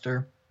the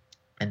roster.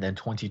 And then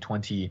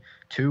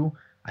 2022,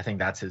 I think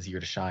that's his year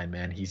to shine,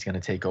 man. He's going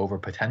to take over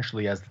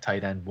potentially as the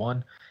tight end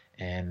 1,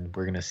 and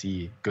we're going to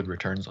see good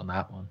returns on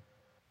that one.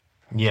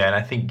 Yeah, and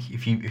I think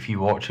if you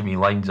watch him, he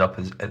lines up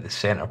at the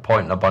center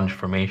point in a bunch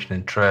formation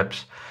and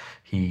trips.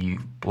 He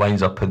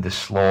lines up in the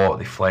slot,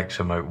 they flex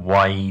him out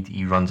wide,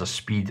 he runs a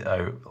speed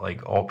out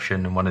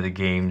option in one of the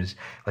games.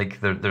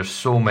 There's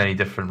so many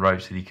different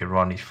routes that he can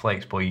run. He's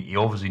flexible. He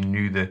obviously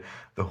knew the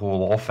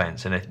whole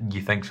offense, and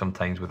you think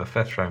sometimes with a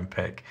 5th round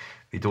pick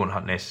they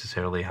don't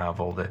necessarily have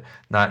all the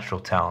natural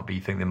talent, but you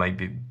think they might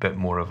be a bit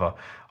more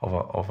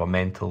of a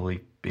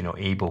mentally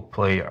able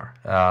player,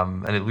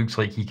 and it looks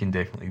like he can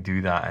definitely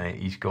do that, and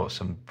he's got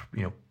some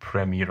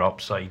premier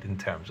upside in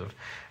terms of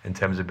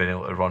being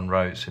able to run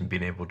routes and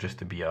being able just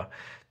to be a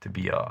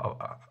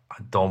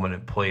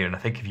dominant player. And I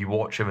think if you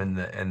watch him in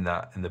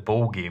the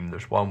bowl game,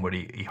 there's one where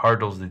he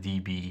hurdles the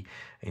DB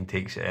and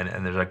takes it in,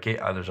 and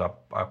there's a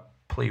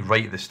play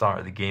right at the start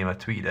of the game. I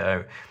tweeted it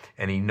out,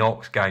 and he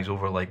knocks guys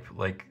over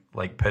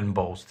like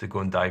pinballs to go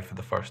and dive for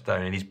the first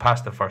down, and he's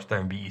past the first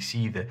down, but you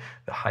see the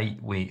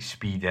height, weight,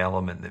 speed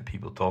element that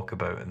people talk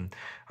about, and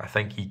I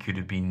think he could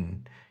have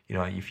been,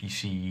 if you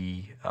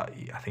see,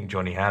 I think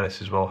Johnny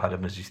Harris as well had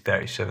him as his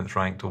 37th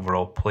ranked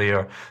overall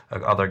player.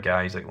 Other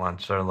guys like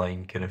Lance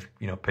Zierlein, kind of,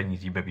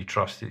 opinions you maybe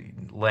trust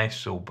less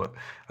so, but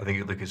I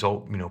think it's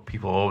all,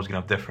 people are always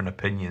going to have different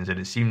opinions, and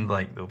it seemed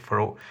like though for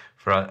all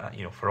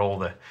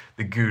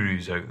the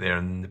gurus out there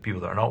and the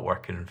people that are not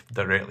working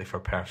directly for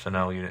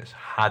personnel units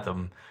had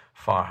him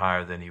far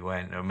higher than he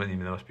went. Now, there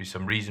must be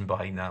some reason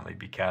behind that. It might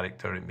be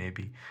character, it may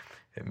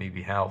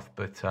be health,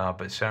 but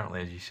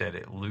certainly, as you said,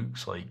 it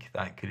looks like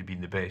that could have been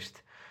the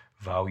best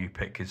value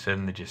pick,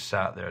 considering they just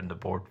sat there and the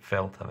board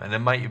fell to them, and it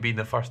might have been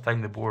the first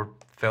time the board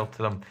fell to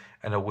them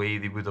in a way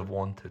they would have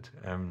wanted.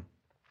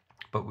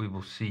 But we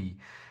will see.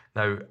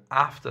 Now,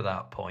 after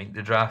that point,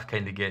 the draft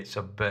kind of gets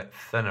a bit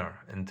thinner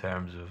in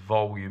terms of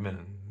volume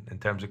and in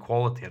terms of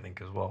quality, I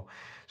think, as well.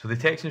 So the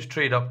Texans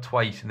trade up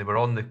twice, and they were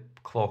on the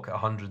clock at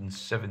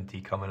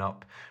 170 coming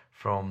up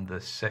from the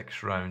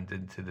 6th round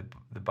into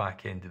the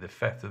back end of the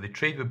 5th. So they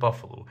trade with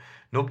Buffalo.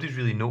 Nobody's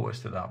really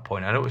noticed at that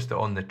point. I noticed it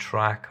on the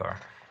tracker.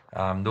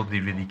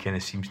 Nobody really kind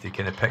of seems to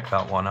kind of pick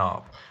that one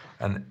up.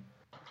 And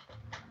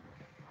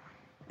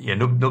yeah,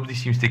 nobody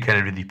seems to kind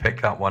of really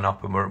pick that one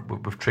up, and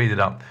we've traded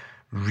up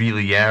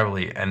really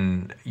early.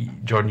 And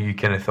Jordan, you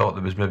kind of thought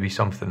there was maybe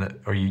something that,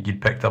 or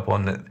you'd picked up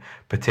on that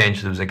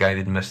potentially there was a guy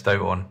they'd missed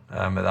out on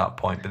at that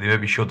point, but they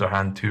maybe showed their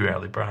hand too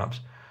early,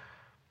 perhaps.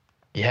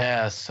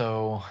 Yeah,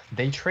 so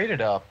they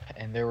traded up,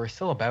 and there were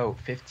still about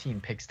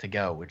 15 picks to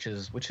go, which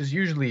is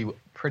usually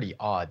pretty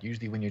odd.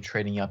 Usually, when you're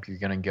trading up, you're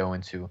gonna go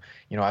into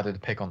either the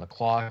pick on the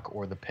clock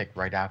or the pick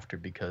right after,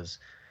 because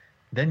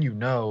then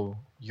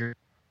you're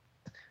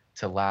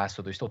to last.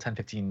 So there's still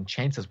 10-15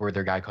 chances where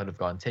their guy could have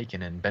gotten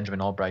taken. And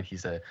Benjamin Albright,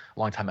 he's a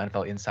longtime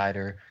NFL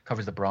insider,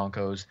 covers the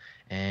Broncos,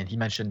 and he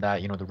mentioned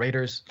that the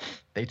Raiders,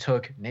 they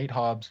took Nate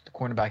Hobbs, the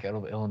cornerback out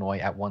of Illinois,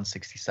 at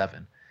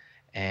 167.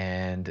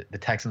 And the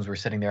Texans were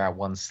sitting there at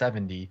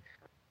 170.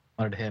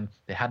 Wanted him.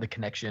 They had the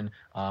connection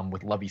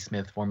with Lovie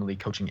Smith, formerly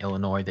coaching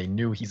Illinois. They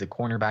knew he's a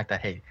cornerback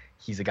that, hey,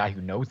 he's a guy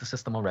who knows the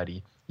system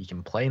already. He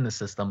can play in the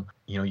system.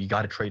 You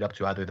got to trade up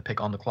to either the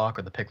pick on the clock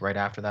or the pick right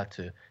after that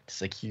to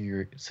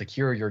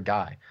secure your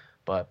guy.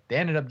 But they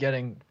ended up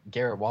getting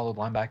Garrett Wallow,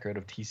 linebacker out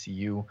of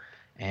TCU.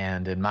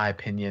 And in my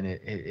opinion,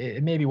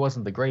 it maybe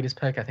wasn't the greatest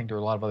pick. I think there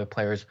were a lot of other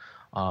players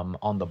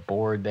on the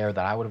board there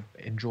that I would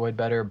have enjoyed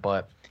better,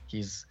 but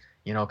he's,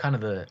 kind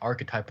of the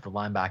archetype of the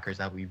linebackers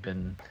that we've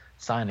been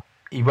signing.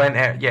 He went,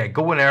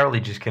 going early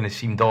just kind of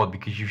seemed odd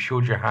because you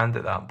showed your hand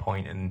at that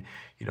point, and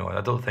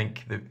I don't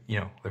think that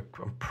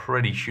I'm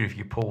pretty sure if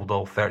you polled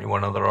all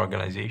 31 other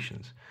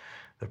organizations,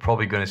 they're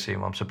probably going to say,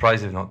 well, I'm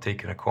surprised they've not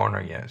taken a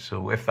corner yet.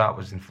 So if that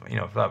was,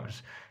 if that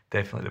was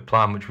definitely the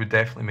plan, which would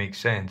definitely make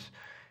sense,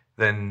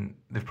 then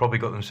they've probably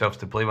got themselves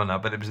to blame on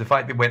that. But it was the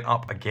fact they went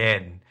up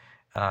again,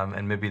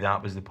 and maybe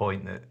that was the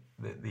point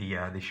that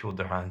they showed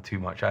their hand too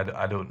much.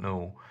 I don't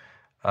know,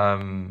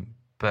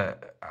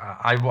 but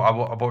I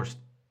watched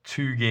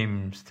 2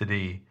 games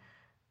today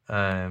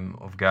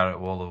of Garrett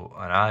Wallow,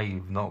 and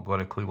I've not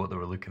got a clue what they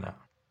were looking at.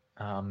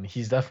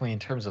 He's definitely, in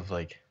terms of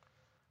like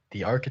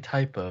the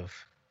archetype of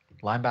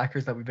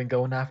linebackers that we've been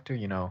going after,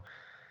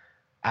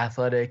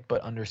 athletic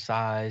but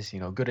undersized,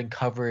 good in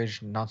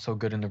coverage, not so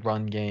good in the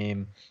run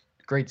game,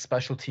 great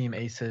special team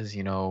aces,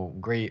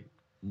 great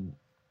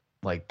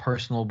like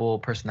personable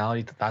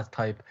personality, that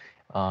type.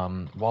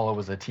 Wallow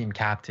was a team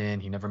captain.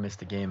 He never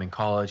missed a game in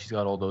college. He's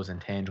got all those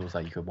intangibles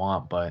that you could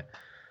want, but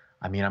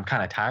I mean, I'm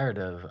kind of tired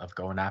of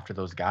going after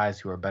those guys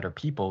who are better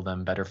people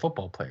than better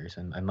football players.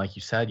 And like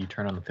you said, you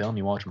turn on the film,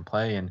 you watch him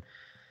play, and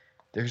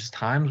there's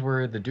times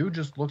where the dude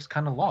just looks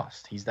kind of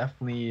lost. He's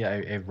definitely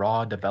a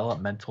raw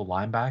developmental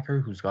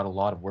linebacker who's got a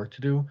lot of work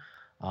to do.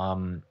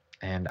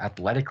 And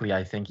athletically,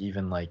 I think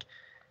even like,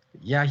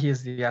 yeah, he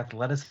has the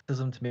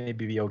athleticism to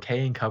maybe be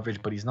okay in coverage,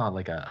 but he's not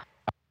like a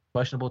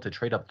questionable to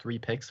trade up 3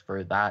 picks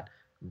for that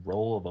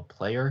role of a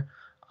player.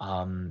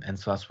 And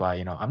so that's why,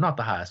 I'm not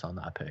the highest on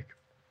that pick.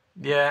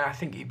 Yeah, I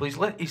think he's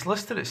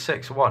listed at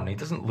 6'1". He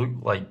doesn't look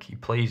like he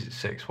plays at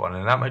 6'1",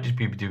 and that might just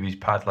be due to his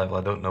pad level.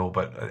 I don't know,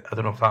 but I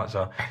don't know if that's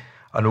an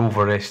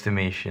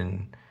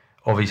overestimation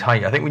of his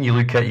height. I think when you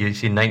look at you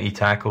see 90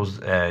 tackles,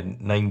 9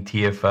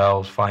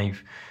 TFLs,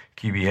 5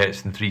 QB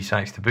hits, and 3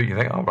 sacks to boot. You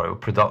think, oh, right, a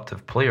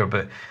productive player.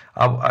 But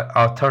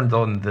I turned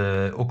on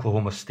the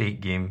Oklahoma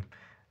State game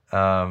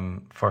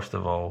first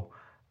of all,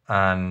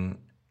 and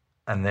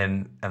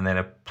then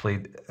I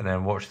played and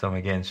then watched them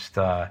against.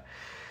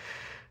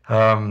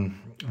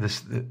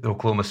 The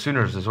Oklahoma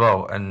Sooners as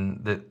well,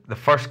 and the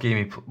first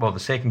game, the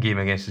second game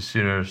against the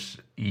Sooners,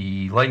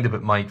 he lined up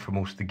at Mike for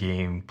most of the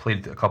game,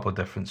 played a couple of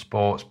different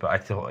spots, but I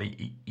thought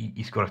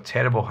he's got a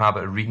terrible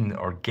habit of reading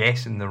or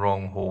guessing the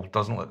wrong hole,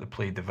 doesn't let the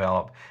play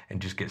develop,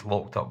 and just gets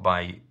locked up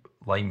by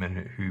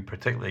linemen who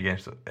particularly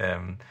against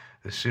the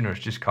Sooners,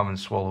 just come and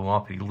swallow him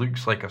up. He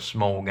looks like a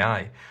small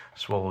guy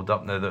swallowed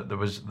up. Now there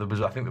was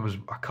I think there was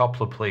a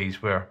couple of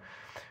plays where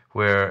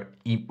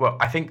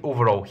I think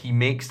overall he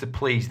makes the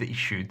plays that he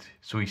should,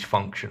 so he's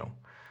functional.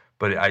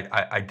 But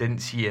I didn't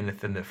see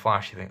anything that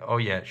flashed. You think, oh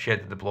yeah,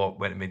 shedded the block,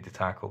 went and made the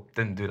tackle.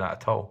 Didn't do that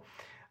at all.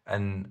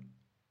 And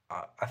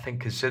I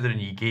think considering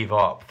you gave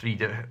up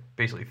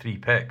basically 3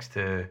 picks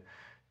to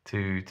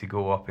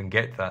go up and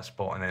get to that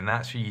spot, and then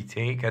that's who you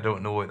take. I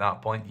don't know at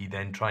that point. You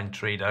then try and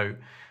trade out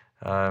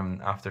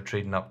after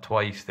trading up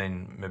twice.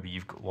 Then maybe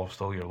you've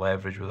lost all your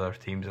leverage with other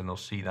teams, and they'll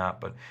see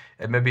that. But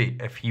maybe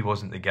if he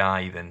wasn't the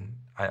guy, then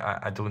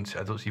I don't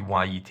see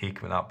why you take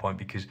him at that point,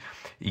 because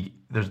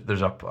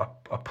there's a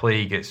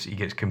play he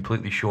gets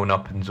completely shown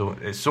up in zone.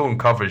 It's zone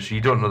coverage, so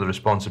you don't know the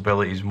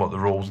responsibilities and what the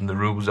roles and the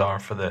rules are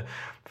for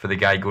the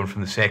guy going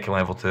from the second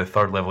level to the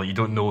third level. You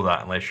don't know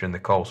that unless you're in the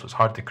call, so it's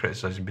hard to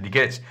criticise him. But he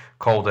gets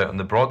called out on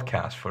the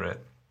broadcast for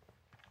it,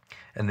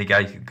 and the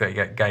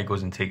guy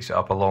goes and takes it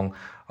up a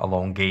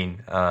long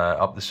gain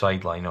up the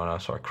sideline on a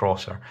sort of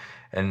crosser.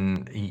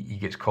 And he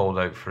gets called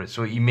out for it.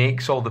 So he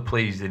makes all the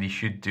plays that he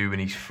should do. When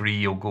he's free,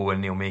 he'll go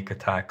in, he'll make a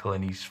tackle,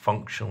 and he's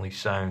functionally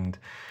sound.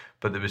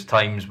 But there was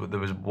times, there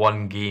was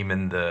one game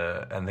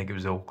I think it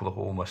was the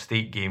Oklahoma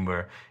State game,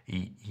 where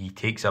he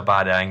takes a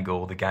bad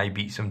angle, the guy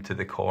beats him to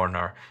the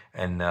corner,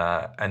 and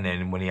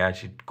then when he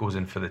actually goes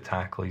in for the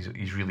tackle,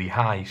 he's really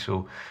high.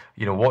 So,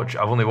 I've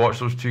only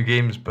watched those 2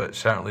 games, but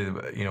certainly,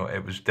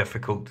 it was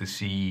difficult to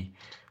see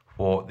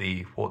what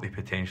they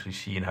potentially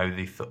see and how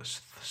they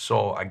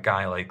saw a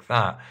guy like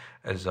that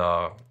as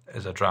a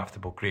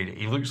draftable grade.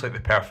 He looks like the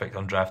perfect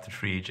undrafted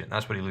free agent.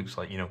 That's what he looks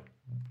like.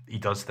 He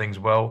does things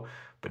well,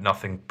 but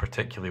nothing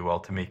particularly well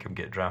to make him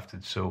get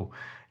drafted. So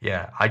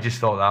yeah, I just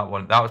thought that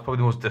was probably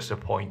the most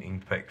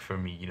disappointing pick for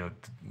me.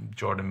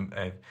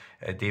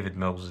 David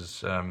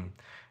Mills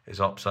is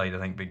upside, I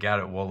think, but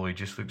Garrett Wallow, he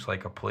just looks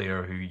like a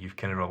player who you've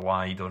kind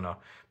of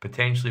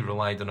potentially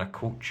relied on a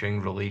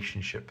coaching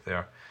relationship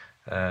there.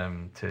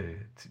 To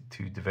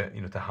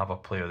have a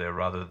player there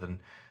rather than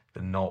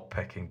not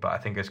picking. But I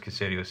think, as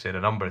Caserio said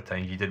a number of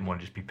times, you didn't want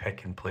to just be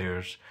picking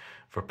players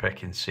for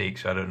picking's sake.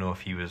 So I don't know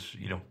if he was,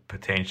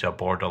 potentially a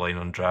borderline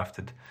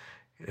undrafted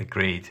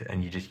grade,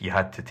 and you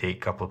had to take a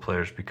couple of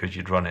players because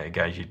you'd run out of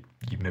guys you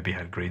maybe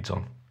had grades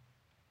on.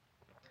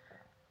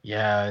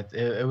 Yeah,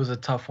 it was a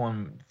tough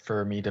one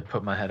for me to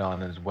put my head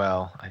on as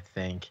well. I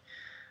think,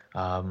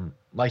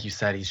 like you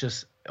said, he's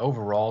just.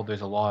 Overall,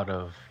 there's a lot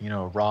of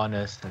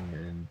rawness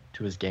and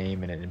to his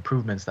game and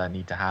improvements that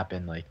need to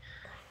happen. Like,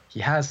 he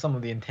has some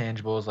of the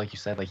intangibles, like you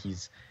said, like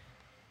he's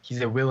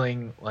a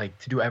willing like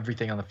to do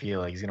everything on the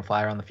field. Like he's gonna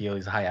fly around the field.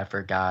 He's a high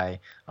effort guy.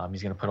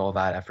 He's gonna put all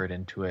that effort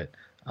into it.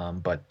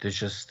 But there's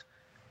just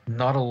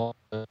not a lot.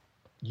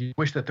 You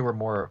wish that there were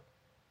more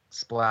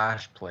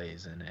splash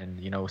plays and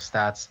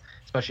stats,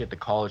 especially at the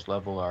college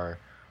level, are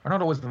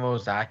not always the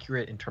most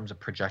accurate in terms of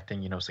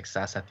projecting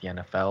success at the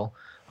NFL.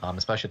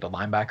 Especially at the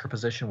linebacker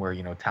position where,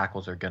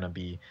 tackles are going to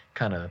be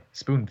kind of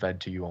spoon-fed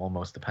to you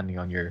almost depending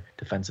on your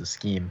defensive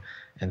scheme.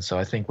 And so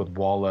I think with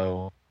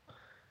Wallow,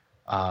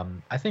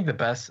 I think the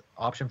best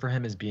option for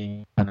him is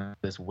being kind of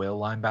this will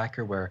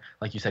linebacker where,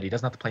 like you said, he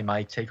doesn't have to play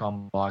Mike, take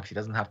on blocks. He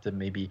doesn't have to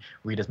maybe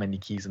read as many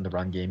keys in the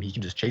run game. He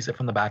can just chase it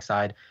from the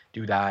backside,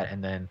 do that,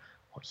 and then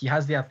he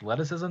has the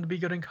athleticism to be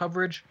good in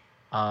coverage,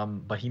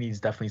 but he needs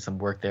definitely some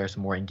work there,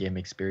 some more in-game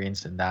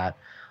experience in that.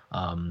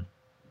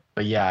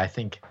 But yeah, I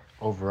think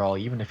overall,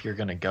 even if you're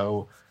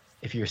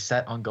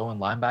set on going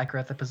linebacker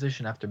at the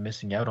position after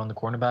missing out on the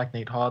cornerback,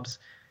 Nate Hobbs,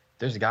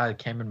 there's a guy,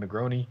 Cameron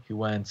McGroney, who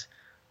went,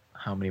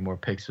 how many more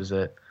picks was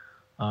it?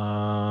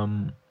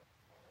 7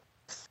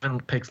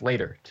 picks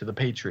later to the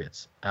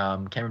Patriots.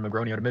 Cameron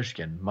McGroney out of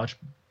Michigan, much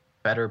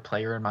better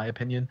player in my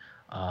opinion,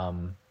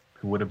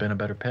 who would have been a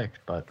better pick,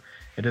 but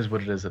it is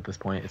what it is at this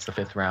point. It's the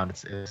 5th round.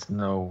 It's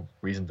no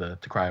reason to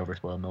cry over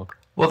spoiled milk.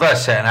 Well,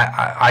 that's it, and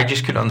I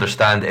just couldn't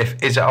understand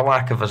is it a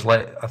lack of his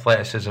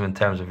athleticism in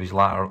terms of his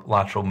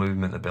lateral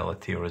movement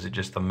ability, or is it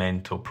just a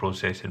mental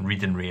process and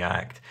read and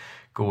react,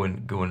 go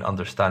and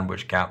understand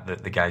which gap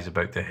that the guy's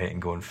about to hit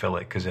and go and fill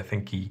it? Because I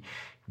think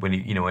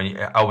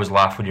I always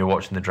laugh when you're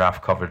watching the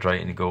draft coverage,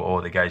 right, and you go,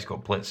 oh, the guy's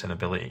got blitzing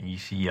ability, and you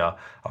see a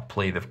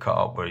play they've cut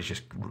up where he's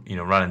just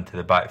running to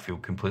the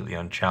backfield completely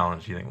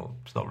unchallenged. You think, well,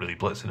 it's not really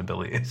blitzing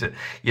ability, is it?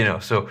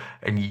 So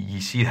and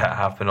you see that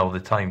happen all the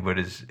time.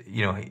 Whereas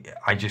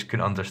I just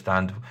couldn't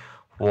understand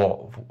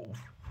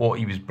what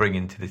he was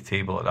bringing to the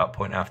table at that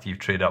point after you've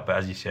traded up. But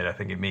as you said, I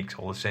think it makes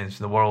all the sense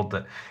in the world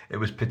that it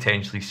was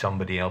potentially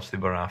somebody else they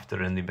were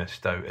after and they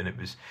missed out, and it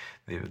was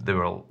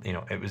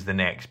it was the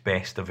next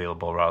best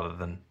available rather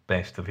than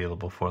best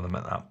available for them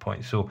at that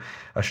point. So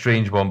a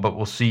strange one, but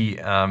we'll see.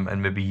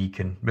 And maybe he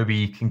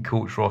can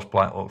coach Ross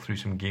Blacklock through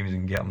some games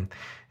and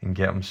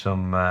get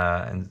some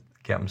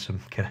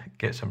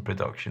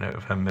production out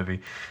of him,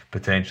 maybe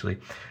potentially.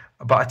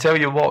 But I tell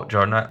you what,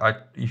 Jordan,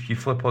 if you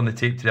flip on the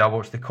tape today, I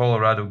watched the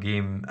Colorado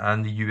game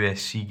and the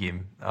USC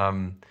game,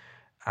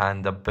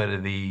 and a bit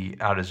of the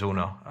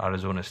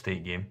Arizona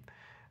State game.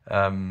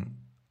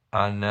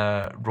 And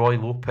Roy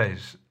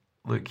Lopez,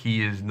 look,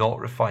 he is not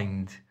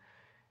refined.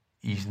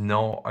 He's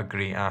not a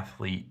great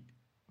athlete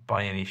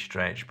by any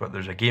stretch. But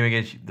there's a game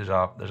against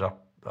there's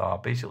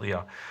basically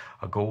a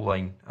goal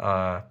line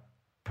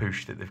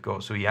push that they've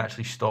got. So he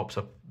actually stops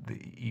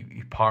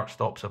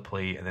stops a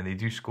play, and then they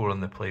do score on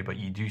the play. But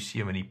you do see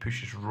him, and he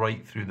pushes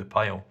right through the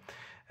pile.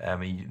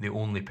 The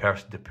only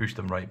person to push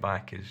them right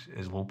back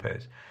is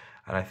Lopez.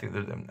 And I think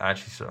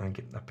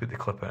I put the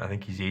clip in. I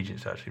think his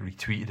agents actually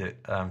retweeted it,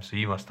 so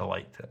he must have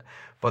liked it.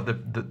 But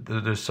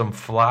there's some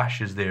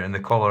flashes there in the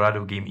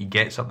Colorado game. He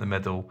gets up the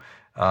middle,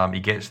 he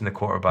gets in the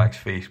quarterback's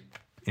face,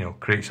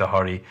 creates a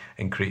hurry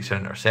and creates an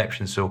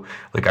interception. So,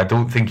 I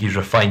don't think he's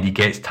refined. He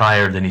gets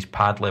tired and his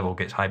pad level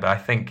gets high. But I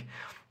think,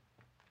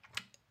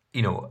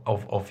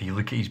 if you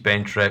look at his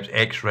bench reps,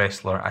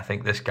 ex-wrestler, I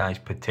think this guy's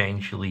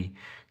potentially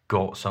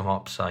got some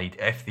upside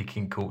if they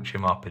can coach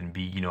him up and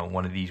be,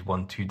 one of these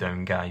 1-2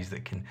 down guys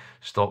that can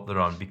stop the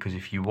run. Because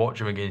if you watch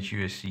him against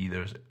USC,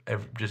 there's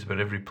just about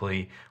every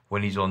play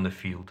when he's on the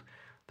field,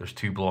 there's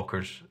 2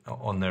 blockers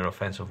on their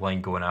offensive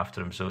line going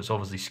after him. So it's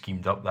obviously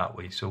schemed up that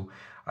way. So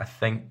I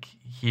think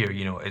here,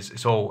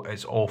 it's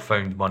all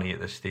found money at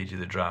this stage of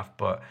the draft.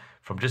 But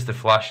from just the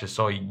flash I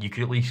saw, you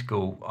could at least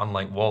go,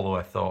 unlike Wallow,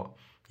 I thought,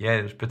 yeah,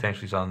 there's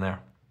potentially something there.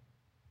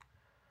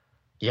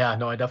 Yeah,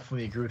 no, I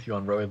definitely agree with you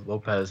on Roy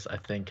Lopez. I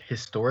think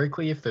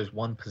historically, if there's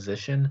one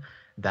position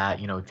that,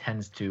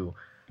 tends to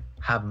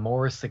have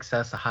more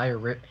success, a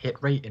higher hit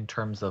rate in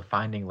terms of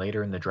finding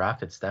later in the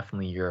draft, it's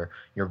definitely your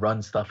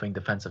run-stuffing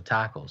defensive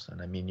tackles. And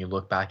I mean, you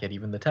look back at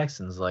even the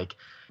Texans, like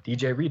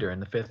DJ Reader in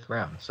the 5th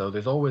round. So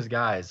there's always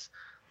guys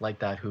like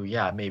that who,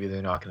 yeah, maybe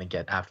they're not going to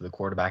get after the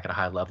quarterback at a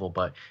high level,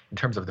 but in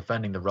terms of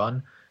defending the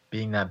run,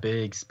 being that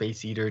big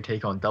space eater,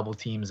 take on double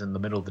teams in the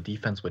middle of the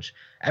defense, which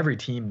every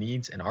team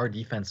needs, and our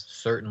defense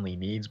certainly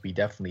needs. We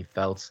definitely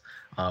felt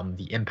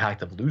the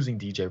impact of losing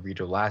DJ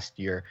Reader last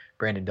year.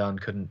 Brandon Dunn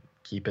couldn't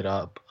keep it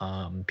up.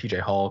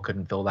 PJ Hall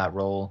couldn't fill that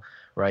role,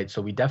 right?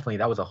 So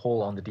that was a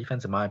hole on the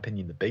defense, in my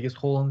opinion, the biggest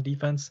hole on the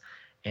defense.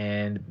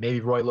 And maybe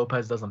Roy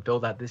Lopez doesn't fill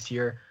that this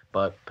year,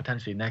 but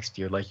potentially next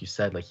year, like you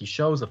said, he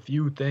shows a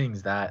few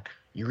things that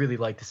you really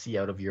like to see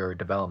out of your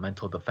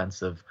developmental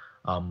defensive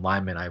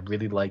lineman. I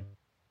really like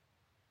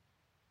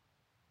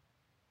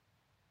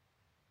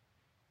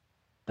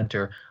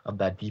center of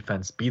that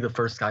defense, be the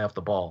first guy off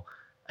the ball,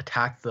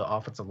 attack the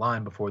offensive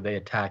line before they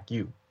attack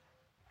you.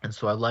 And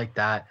so I like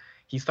that.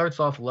 He starts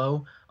off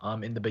low.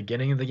 in the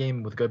beginning of the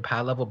game with good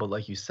pad level, but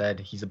like you said,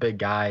 he's a big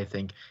guy. I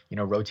think,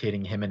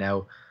 rotating him in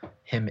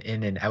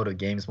and out of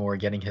games more,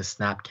 getting his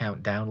snap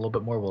count down a little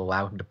bit more will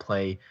allow him to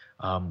play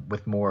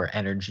with more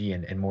energy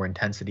and more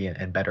intensity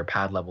and better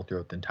pad level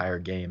throughout the entire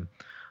game.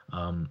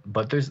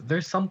 But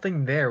there's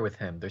something there with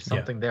him. There's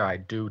something there. I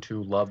do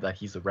too love that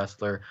he's a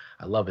wrestler.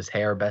 I love his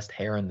hair, best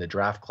hair in the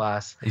draft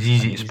class. He's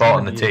easy to spot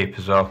on the tape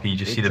as well. You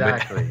just see the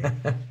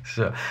bit.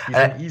 So he's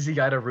an easy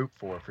guy to root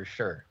for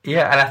sure.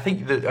 Yeah, and I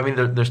think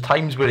that there's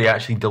times where he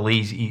actually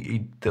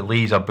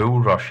delays a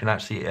bull rush, and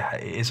actually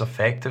it is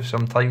effective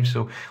sometimes.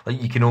 So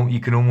like you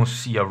can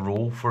almost see a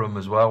role for him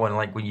as well. And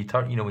like when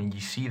you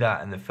see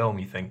that in the film,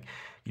 you think,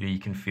 you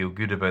can feel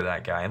good about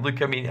that guy. And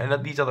look,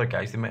 and these other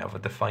guys, they might have a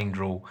defined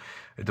role.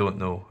 I don't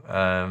know.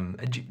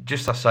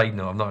 Just a side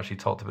note, I've not actually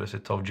talked about this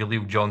at all.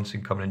 Jaleel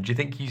Johnson coming in. Do you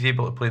think he's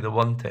able to play the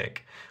one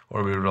tech, or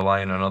are we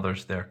relying on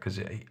others there? Because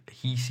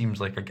he seems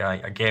like a guy,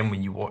 again,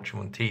 when you watch him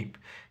on tape,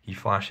 he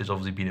flashes,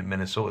 obviously been at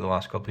Minnesota the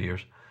last couple of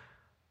years.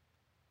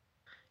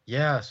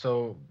 Yeah,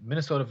 so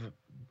Minnesota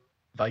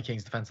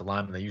Vikings defensive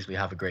linemen, they usually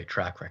have a great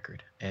track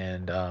record.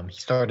 And he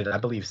started, I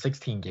believe,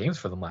 16 games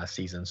for them last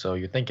season. So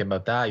you're thinking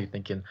about that. You're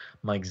thinking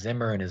Mike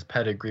Zimmer and his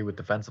pedigree with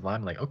defensive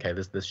linemen. Like, okay,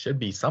 this should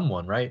be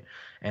someone, right?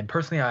 And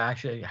personally, I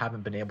actually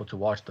haven't been able to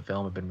watch the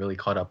film. I've been really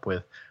caught up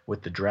with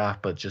the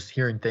draft. But just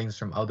hearing things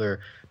from other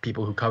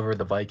people who cover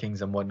the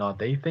Vikings and whatnot,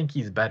 they think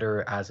he's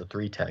better as a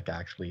 3-tech,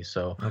 actually.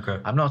 So okay.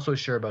 I'm not so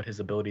sure about his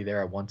ability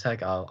there at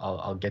 1-tech.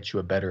 I'll get you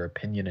a better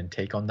opinion and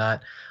take on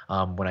that.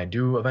 When I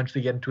do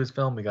eventually get into his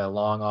film, we got a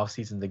long off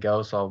season to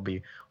go. So I'll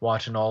be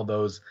watching all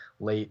those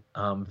late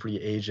free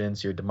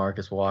agents, your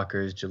DeMarcus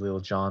Walkers,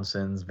 Jaleel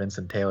Johnsons,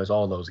 Vincent Taylors,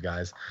 all those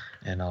guys,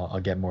 and I'll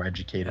get more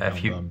educated on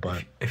them.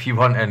 But if you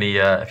want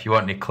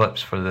any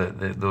clips for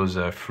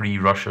those free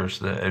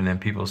rushers and then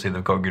people say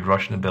they've got good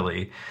rushing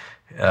ability,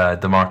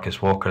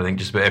 DeMarcus Walker, I think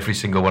just about every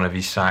single one of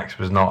his sacks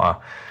was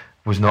not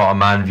a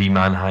man v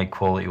man high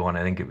quality one.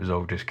 I think it was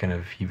all just kind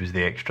of, he was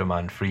the extra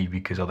man free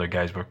because other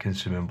guys were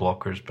consuming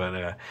blockers.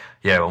 But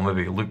we'll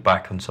maybe look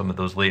back on some of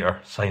those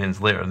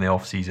signings later in the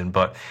off season.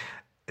 But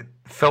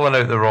filling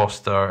out the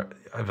roster,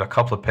 I have a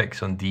couple of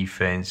picks on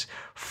defense,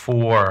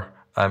 4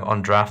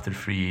 undrafted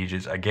free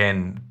agents.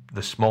 Again,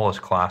 the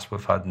smallest class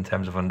we've had in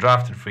terms of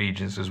undrafted free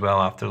agents as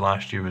well, after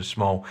last year was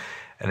small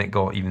and it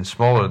got even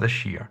smaller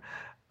this year.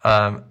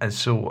 And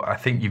so I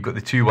think you've got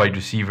the 2 wide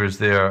receivers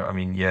there. I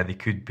mean, yeah, they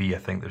could be. I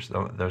think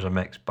there's a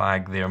mixed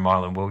bag there.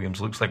 Marlon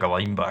Williams looks like a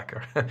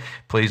linebacker.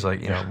 Plays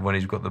like, when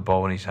he's got the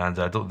ball in his hands.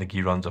 I don't think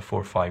he runs a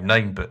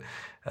 4.59, but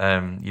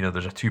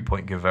there's a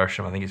 2-point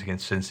conversion. I think it's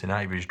against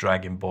Cincinnati, where he's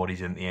dragging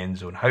bodies in the end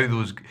zone. How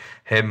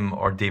him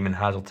or Damon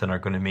Hazelton are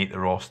going to make the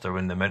roster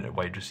when the amount of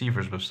wide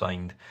receivers we've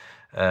signed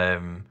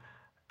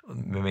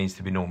remains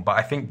to be known. But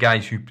I think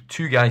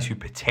 2 guys who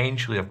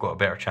potentially have got a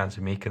better chance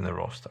of making the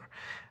roster,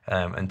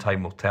 and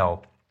time will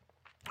tell,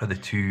 are the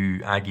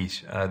 2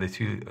 Aggies.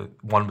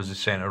 One was the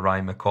centre,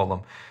 Ryan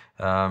McCollum,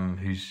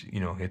 who's he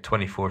had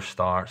 24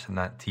 starts in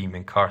that team,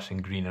 and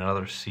Carson Green,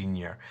 another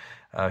senior,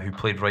 who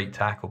played right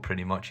tackle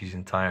pretty much his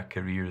entire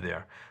career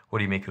there. What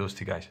do you make of those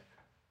 2 guys?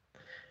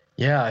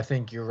 Yeah, I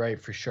think you're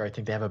right for sure. I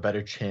think they have a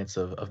better chance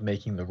of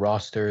making the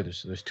roster.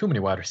 There's too many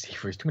wide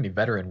receivers, too many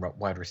veteran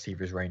wide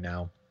receivers right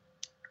now,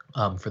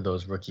 for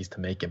those rookies to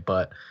make it.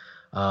 But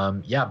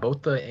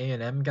both the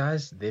A&M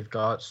guys, they've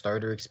got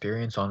starter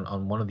experience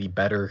on one of the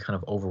better kind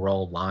of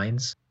overall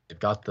lines. They've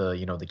got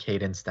the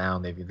cadence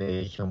down.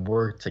 They can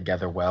work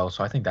together well.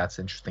 So I think that's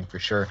interesting for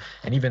sure.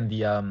 And even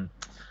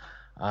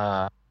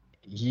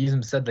he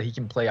even said that he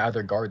can play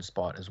either guard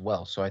spot as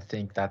well. So I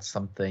think that's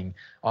something,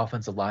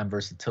 offensive line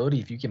versatility.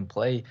 If you can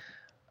play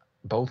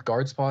both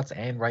guard spots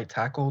and right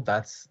tackle,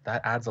 that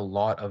adds a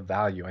lot of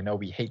value. I know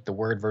we hate the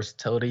word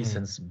versatility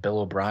since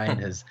Bill O'Brien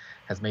has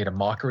made a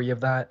mockery of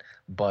that,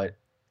 but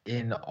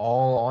in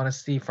all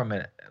honesty, from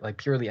a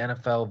purely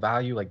NFL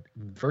value,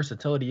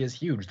 versatility is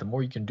huge. The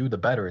more you can do, the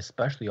better,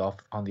 especially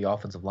on the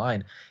offensive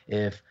line.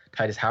 If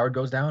Titus Howard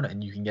goes down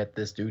and you can get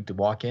this dude to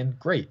walk in,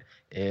 great.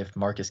 If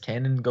Marcus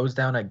Cannon goes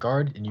down at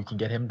guard and you can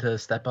get him to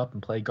step up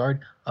and play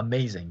guard,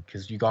 amazing,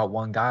 because you got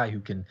one guy who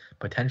can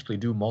potentially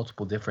do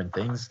multiple different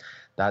things.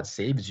 That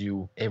saves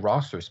you a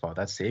roster spot.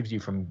 That saves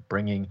you from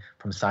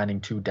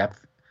signing 2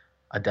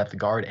 a depth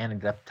guard and a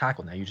depth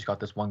tackle. Now you just got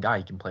this one guy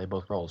who can play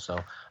both roles. So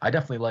I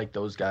definitely like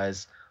those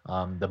guys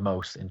the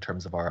most in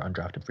terms of our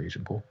undrafted free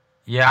agent pool.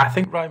 Yeah, I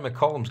think Ryan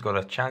McCollum's got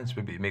a chance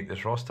maybe to make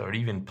this roster or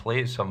even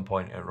play at some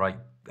point at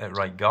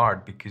right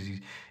guard, because he's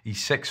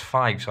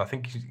 6'5", so I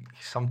think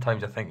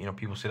sometimes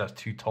people say that's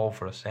too tall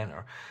for a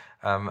center.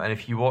 And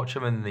if you watch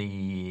him in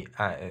the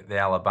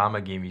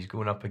Alabama game, he's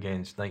going up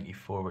against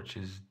 94, which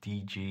is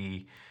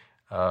DJ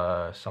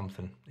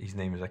something. His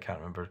name is, I can't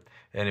remember.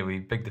 Anyway,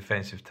 big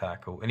defensive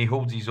tackle, and he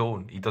holds his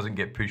own. He doesn't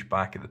get pushed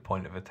back at the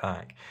point of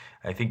attack.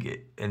 I think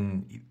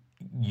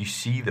you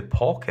see the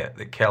pocket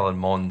that Kellen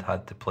Mond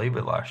had to play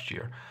with last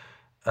year.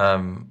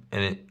 And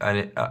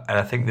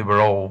I think they were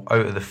all,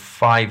 out of the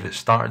 5 that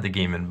started the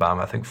game in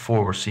Bama, I think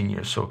 4 were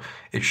seniors, so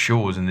it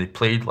shows. And they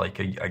played like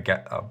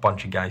a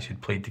bunch of guys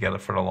who'd played together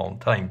for a long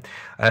time.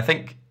 And I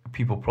think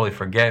people probably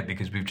forget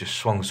because we've just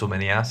swung so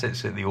many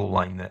assets at the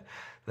O-line that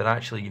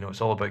actually,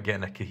 it's all about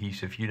getting a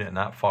cohesive unit, and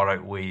that far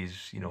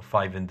outweighs,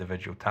 5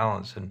 individual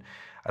talents. And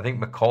I think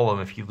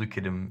McCollum, if you look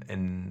at him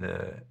in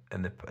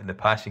the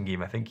passing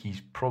game, I think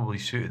he's probably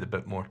suited a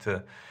bit more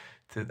to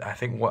I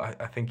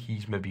think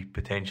he's maybe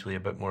potentially a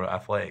bit more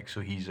athletic, so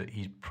he's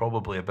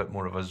probably a bit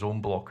more of a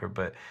zone blocker.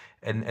 But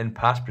in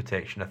pass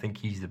protection, I think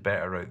he's the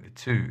better out of the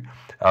two.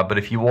 But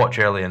if you watch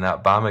early in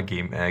that Bama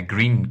game,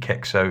 Green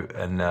kicks out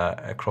and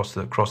across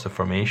the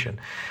formation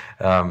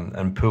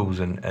and pulls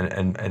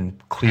and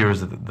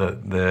clears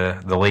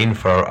the lane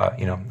for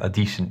a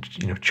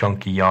decent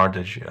chunky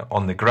yardage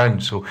on the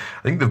ground. So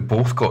I think they've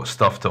both got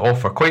stuff to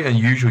offer. Quite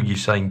unusual you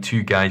sign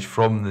two guys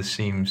from the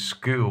same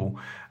school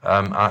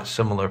at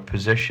similar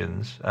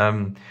positions,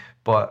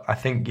 but I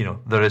think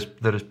there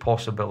is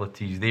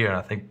possibilities there. And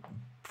I think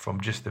from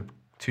just the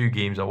 2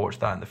 games I watched,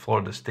 that and the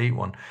Florida State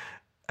one,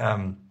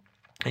 and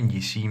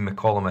you see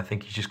McCollum, I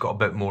think he's just got a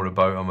bit more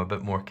about him, a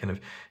bit more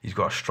he's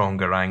got a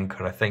stronger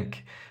anchor. I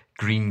think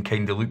Green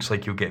kind of looks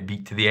like he'll get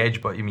beat to the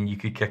edge, but you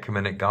could kick him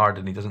in at guard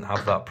and he doesn't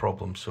have that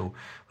problem. So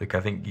I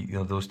think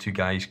those 2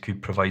 guys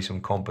could provide some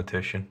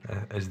competition,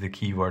 is the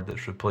key word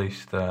that's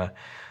replaced.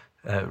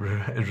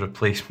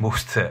 Replace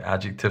most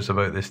adjectives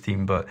about this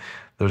team, but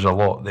there's a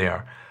lot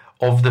there.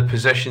 Of the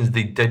positions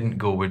they didn't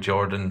go with,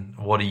 Jordan,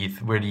 where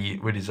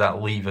does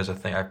that leave us? I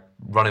think a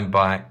running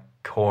back,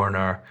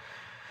 corner,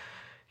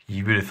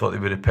 you would have thought they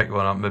would have picked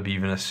one up, maybe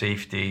even a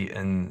safety,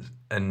 and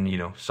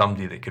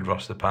somebody that could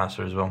rush the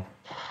passer as well.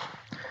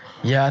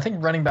 Yeah, I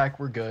think running back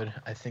we're good.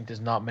 I think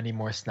there's not many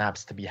more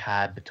snaps to be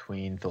had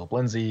between Philip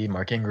Lindsay,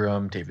 Mark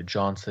Ingram, David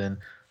Johnson.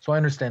 So I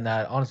understand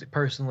that. Honestly,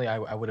 personally,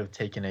 I would have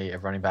taken a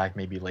running back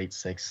maybe late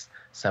 6th,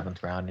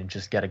 7th round and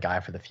just get a guy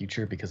for the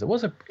future, because it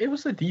was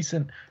a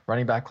decent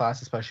running back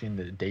class, especially in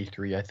the day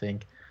 3, I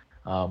think.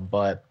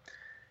 But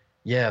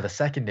yeah, the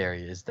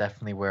secondary is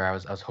definitely where I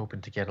was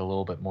hoping to get a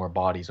little bit more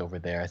bodies over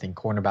there. I think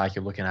cornerback,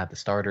 you're looking at the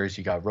starters.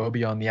 You got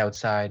Roby on the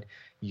outside,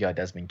 you got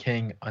Desmond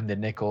King on the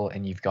nickel,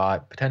 and you've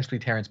got potentially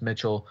Terrence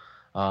Mitchell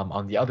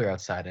on the other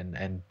outside.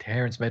 And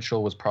Terrence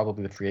Mitchell was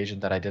probably the free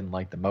agent that I didn't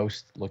like the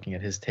most. Looking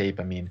at his tape,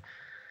 I mean,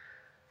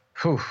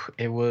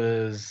 it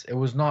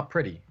was not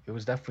pretty. It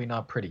was definitely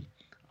not pretty.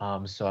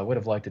 So I would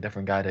have liked a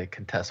different guy to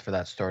contest for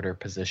that starter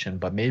position,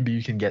 but maybe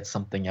you can get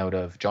something out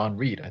of John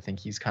Reed. I think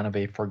he's kind of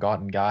a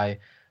forgotten guy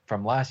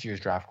from last year's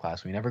draft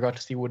class. We never got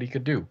to see what he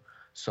could do.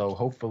 So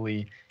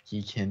hopefully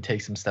he can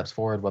take some steps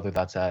forward, whether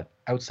that's at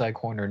outside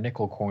corner,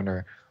 nickel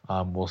corner,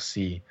 we'll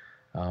see.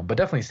 But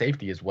definitely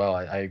safety as well.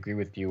 I agree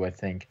with you. I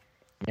think,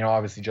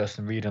 obviously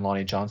Justin Reed and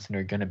Lonnie Johnson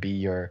are going to be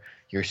your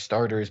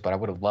starters, but I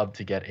would have loved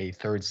to get a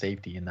third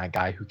safety and that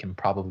guy who can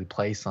probably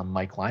play some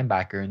Mike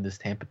linebacker in this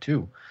Tampa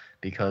 2,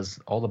 because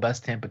all the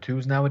best Tampa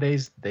 2s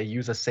nowadays, they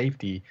use a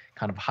safety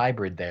kind of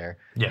hybrid there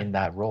in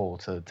that role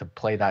to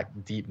play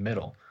that deep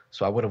middle.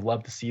 So I would have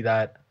loved to see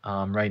that.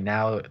 Right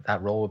now,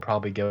 that role would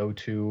probably go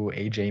to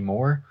A.J.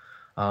 Moore,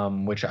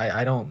 which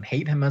I don't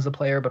hate him as a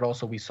player, but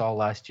also we saw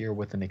last year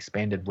with an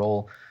expanded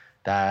role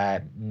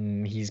that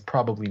he's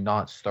probably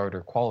not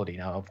starter quality.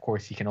 Now, of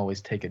course, he can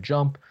always take a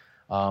jump,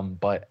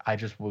 but I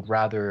just would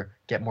rather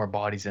get more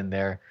bodies in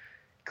there,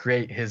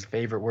 create his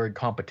favorite word,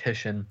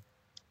 competition,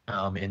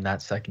 in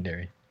that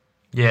secondary.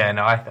 Yeah,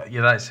 no, I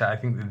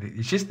think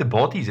it's just the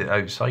bodies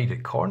outside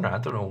at corner. I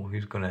don't know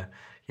who's gonna,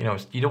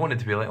 you don't want it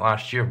to be like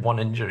last year, one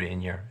injury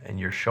and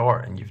you're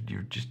short, and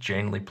you're just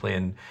generally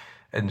playing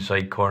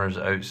inside corners,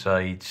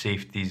 outside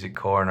safeties at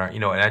corner.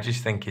 And I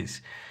just think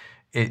it's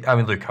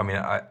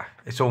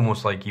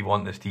almost like you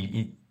want this.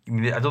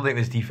 I don't think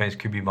this defense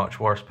could be much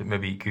worse, but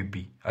maybe it could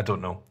be. I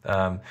don't know.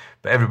 But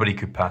everybody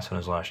could pass on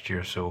us last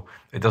year, so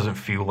it doesn't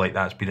feel like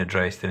that's been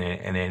addressed in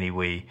any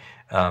way.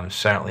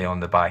 Certainly on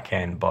the back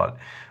end, but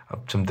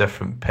some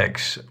different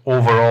picks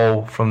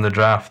overall from the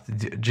draft.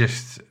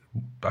 Just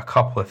a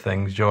couple of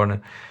things,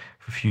 Jordan.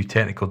 A few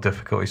technical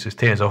difficulties. It's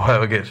taking us a while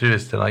to get through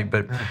this tonight.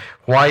 But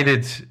why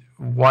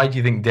do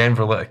you think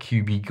Denver let a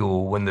QB go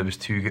when there was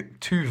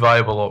two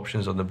viable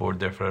options on the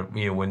board there for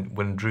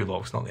when Drew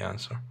Lock's not the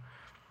answer?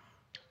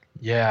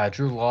 Yeah,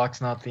 Drew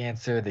Lock's not the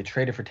answer. They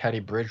traded for Teddy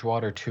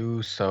Bridgewater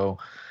too, so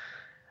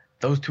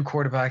those 2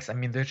 quarterbacks, I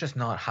mean, they're just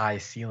not high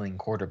ceiling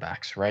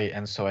quarterbacks, right?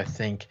 And so I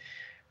think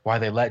why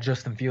they let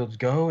Justin Fields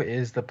go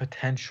is the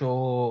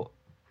potential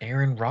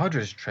Aaron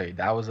Rodgers trade.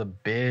 That was a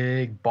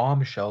big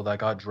bombshell that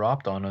got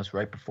dropped on us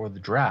right before the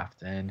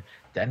draft, and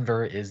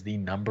Denver is the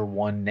number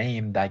 1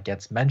 name that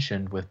gets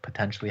mentioned with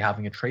potentially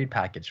having a trade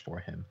package for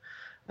him.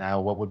 Now,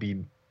 what would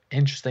be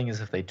interesting is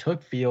if they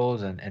took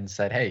Fields and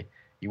said, hey,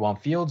 you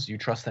want Fields, you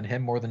trust in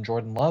him more than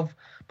Jordan Love,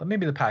 but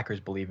maybe the Packers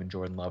believe in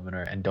Jordan Love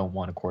and don't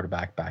want a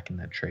quarterback back in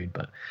that trade.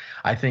 But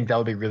I think that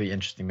would be really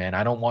interesting, man.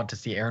 I don't want to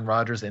see Aaron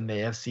Rodgers in the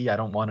AFC. I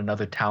don't want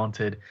another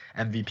talented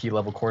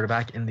MVP-level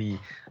quarterback in the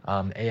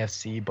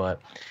AFC,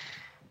 but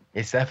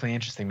it's definitely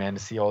interesting, man, to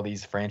see all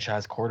these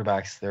franchise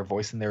quarterbacks. They're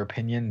voicing their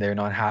opinion. They're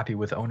not happy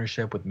with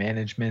ownership, with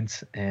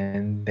management,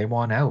 and they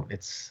want out.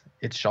 It's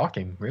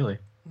shocking, really.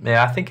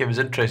 Yeah, I think it was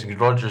interesting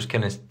because Rodgers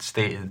kind of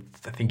stated,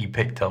 I think he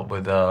picked up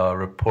with a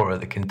reporter at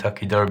the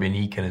Kentucky Derby, and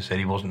he kind of said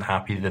he wasn't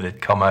happy that it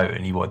had come out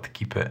and he wanted to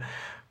keep it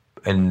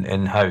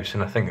in-house.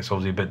 And I think it's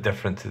obviously a bit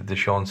different to the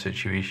Deshaun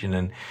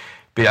situation.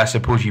 But I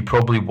suppose you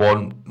probably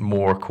want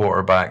more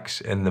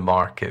quarterbacks in the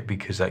market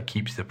because that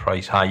keeps the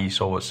price high. You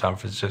saw what San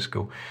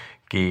Francisco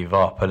gave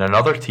up. And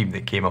another team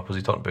that came up, as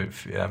he talked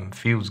about,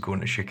 Fields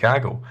going to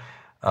Chicago.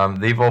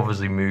 They've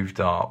obviously moved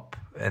up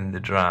in the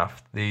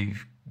draft.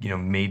 They've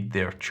made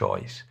their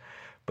choice.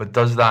 But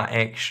does that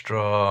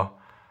extra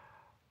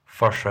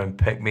first round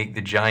pick make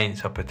the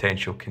Giants a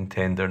potential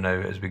contender now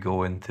as we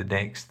go into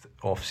next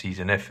off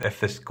season? If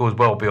this goes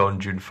well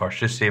beyond June 1st,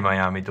 just say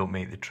Miami don't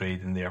make the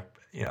trade and they're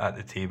at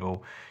the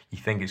table, you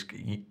think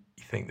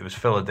there was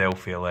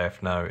Philadelphia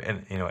left now,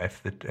 and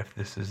if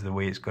this is the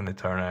way it's going to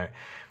turn out,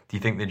 do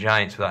you think the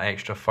Giants with that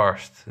extra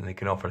first, and they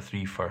can offer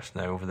 3 firsts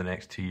now over the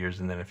next 2 years,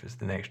 and then if it's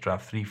the next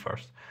draft 3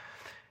 firsts,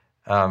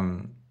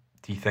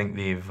 do you think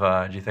they've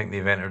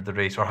entered the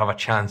race or have a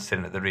chance to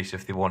enter the race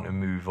if they want to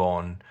move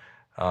on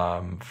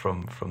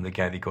from the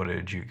guy they got out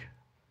of Duke?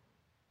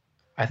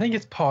 I think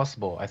it's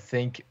possible. I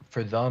think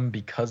for them,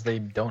 because they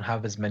don't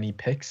have as many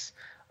picks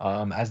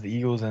as the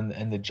Eagles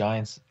and the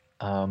Giants,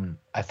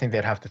 I think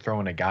they'd have to throw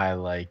in a guy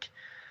like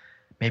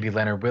maybe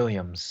Leonard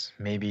Williams,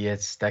 maybe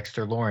it's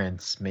Dexter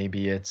Lawrence,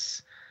 maybe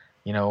it's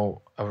a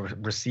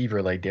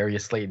receiver like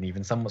Darius Slayton,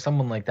 even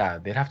someone like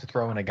that. They'd have to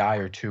throw in a guy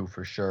or two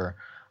for sure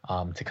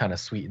to kind of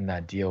sweeten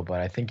that deal.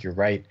 But I think you're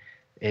right.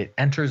 It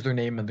enters their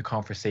name in the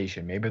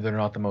conversation. Maybe they're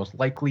not the most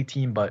likely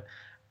team, but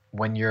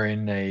when you're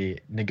in a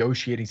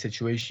negotiating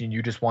situation,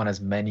 you just want as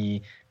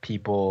many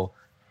people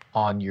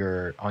on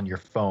your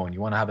phone.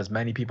 You want to have as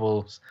many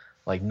people's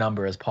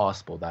number as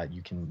possible that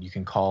you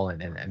can call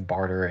and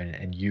barter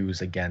and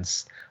use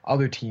against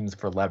other teams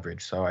for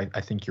leverage. So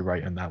I think you're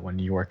right on that one.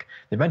 New York,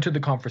 they've entered the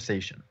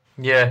conversation.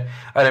 Yeah,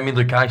 and I mean,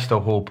 look, I still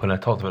hope, and I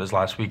talked about this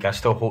last week, I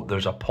still hope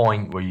there's a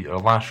point where your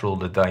last roll of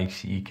the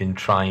dice, you can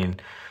try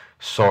and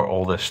sort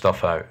all this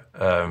stuff out.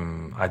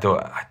 I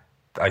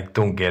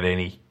don't get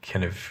any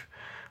kind of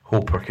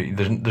hope, or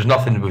there's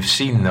nothing we've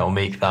seen that'll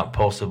make that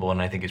possible,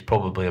 and I think it's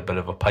probably a bit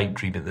of a pipe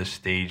dream at this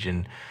stage.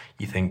 And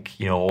you think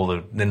all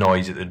the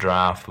noise at the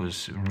draft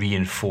was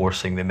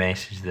reinforcing the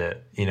message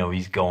that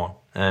he's gone,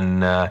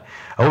 and I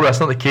hope that's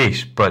not the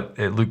case, but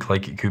it looked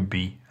like it could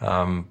be.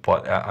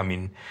 But I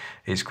mean,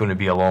 it's going to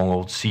be a long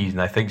old season.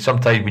 I think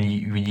sometimes when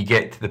you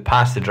get to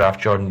past the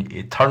draft, Jordan,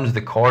 it turns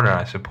the corner,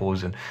 I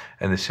suppose, in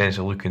the sense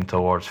of looking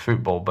towards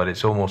football. But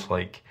it's almost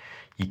like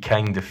you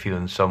kind of feel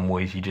in some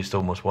ways you just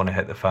almost want to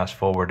hit the fast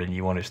forward and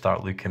you want to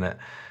start looking at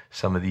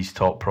some of these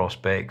top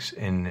prospects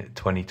in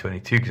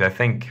 2022, because I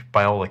think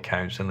by all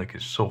accounts, and look,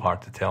 it's so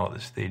hard to tell at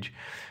this stage,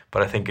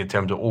 but I think in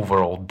terms of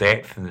overall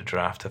depth in the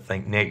draft, I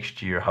think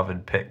next year having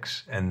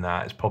picks in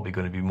that is probably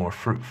going to be more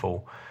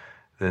fruitful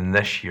than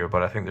this year.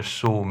 But I think there's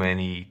so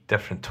many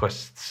different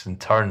twists and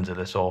turns of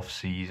this off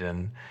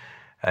season.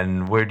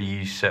 And where do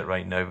you sit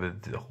right now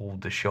with the whole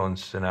Deshaun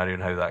scenario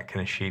and how that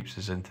kind of shapes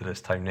us into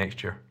this time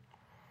next year?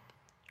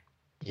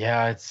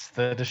 Yeah, it's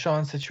the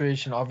Deshaun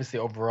situation. Obviously,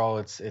 overall,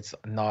 it's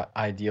not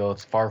ideal.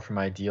 It's far from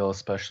ideal,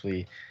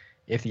 especially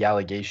if the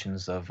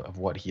allegations of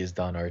what he has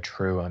done are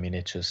true. I mean,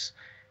 it just,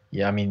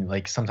 yeah, I mean,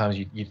 sometimes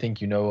you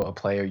think a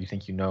player, you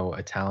think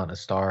a talent, a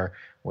star,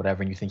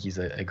 whatever, and you think he's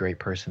a great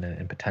person,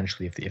 and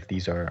potentially if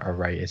these are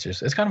right,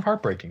 it's kind of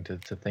heartbreaking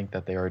to think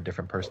that they are a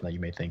different person that you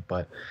may think.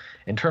 But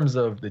in terms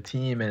of the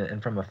team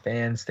and from a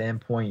fan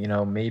standpoint,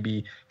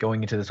 maybe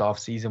going into this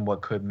offseason,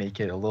 what could make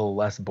it a little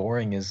less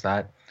boring is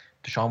that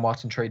Deshaun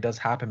Watson trade does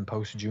happen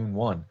post June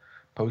 1.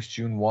 Post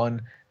June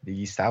 1,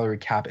 the salary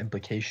cap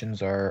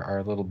implications are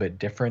a little bit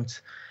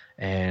different,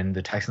 and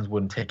the Texans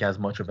wouldn't take as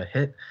much of a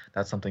hit.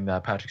 That's something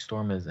that Patrick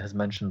Storm has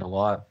mentioned a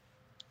lot.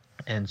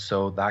 And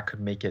so that could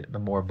make it a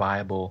more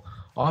viable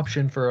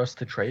option for us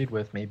to trade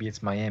with. Maybe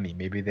it's Miami.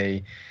 Maybe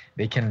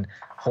they can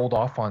hold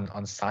off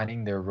on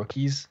signing their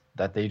rookies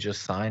that they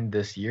just signed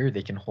this year.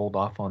 They can hold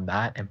off on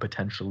that and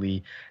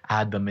potentially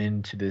add them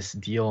into this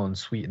deal and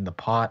sweeten the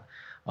pot.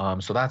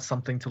 So that's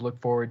something to look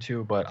forward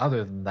to. But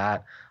other than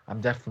that,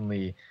 I'm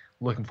definitely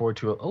looking forward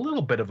to a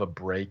little bit of a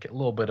break, a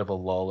little bit of a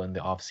lull in the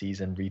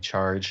off-season,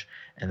 recharge,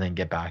 and then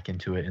get back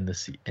into it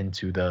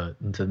into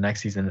the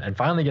next season and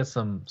finally get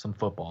some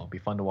football. It'll be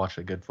fun to watch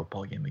a good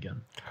football game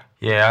again.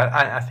 Yeah,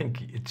 I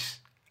think it's.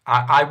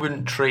 I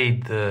wouldn't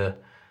trade the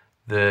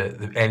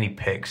any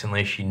picks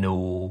unless you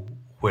know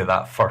where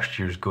that first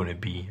year is going to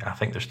be. I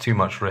think there's too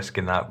much risk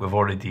in that. We've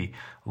already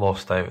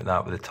lost out on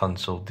that with the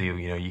Tunsil deal.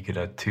 You could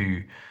have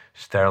 2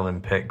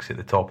 sterling picks at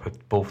the top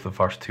of both the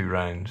first 2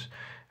 rounds.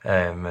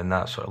 And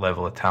that sort of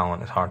level of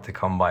talent is hard to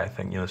come by. I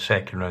think the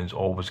second round's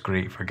always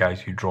great for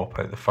guys who drop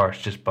out the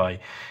first just by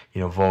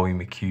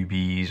volume of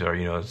QBs, or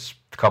it's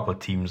a couple of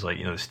teams like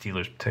the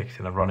Steelers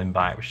taking a running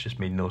back which just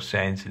made no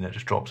sense, and it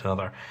just drops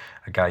a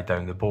guy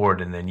down the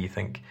board, and then you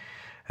think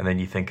at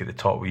the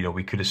top,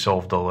 we could have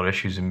solved all our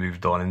issues and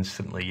moved on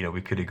instantly.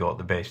 We could have got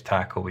the best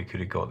tackle, we could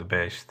have got the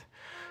best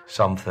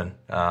something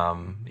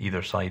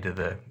either side of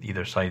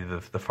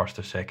the first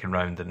or second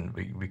round, and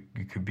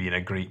we could be in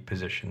a great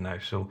position now.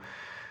 So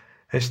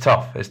it's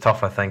tough,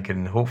 I think,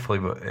 and hopefully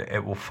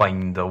it will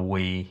find a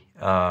way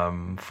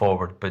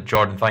forward. But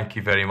Jordan, thank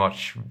you very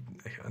much.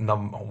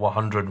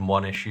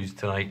 101 issues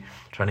tonight,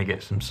 trying to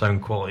get some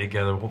sound quality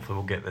together. Hopefully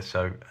we'll get this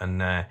out,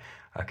 and I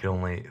can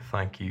only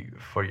thank you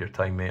for your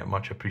time, mate.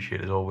 Much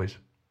appreciated as always.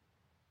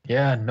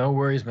 Yeah, no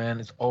worries, man.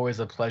 It's always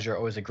a pleasure,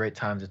 always a great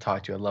time to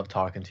talk to you. I love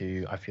talking to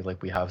you. I feel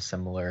like we have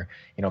similar,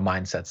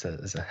 mindsets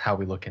as how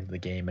we look into the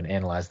game and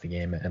analyze the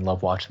game, and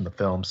love watching the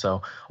film.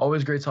 So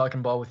always great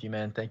talking ball with you,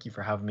 man. Thank you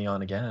for having me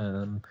on again, and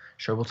I'm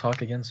sure we'll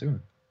talk again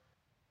soon.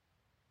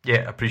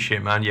 Yeah,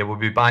 appreciate it, man. Yeah, we'll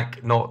be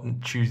back not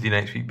Tuesday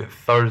next week, but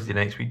Thursday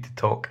next week to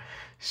talk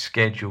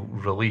schedule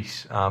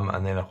release.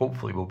 And then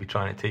hopefully we'll be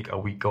trying to take a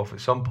week off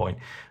at some point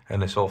in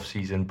this off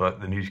season,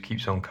 but the news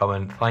keeps on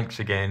coming. Thanks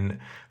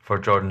again for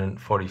Jordan and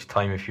for his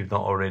time. If you've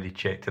not already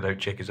checked it out,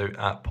 check us out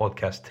at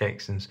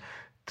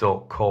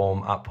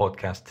podcasttexans.com, at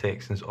Podcast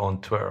Texans on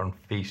Twitter, on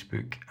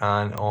Facebook,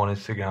 and on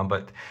Instagram.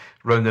 But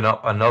rounding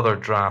up another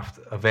draft,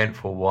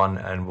 eventful one,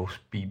 and we'll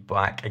be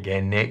back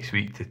again next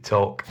week to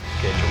talk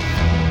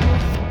schedule.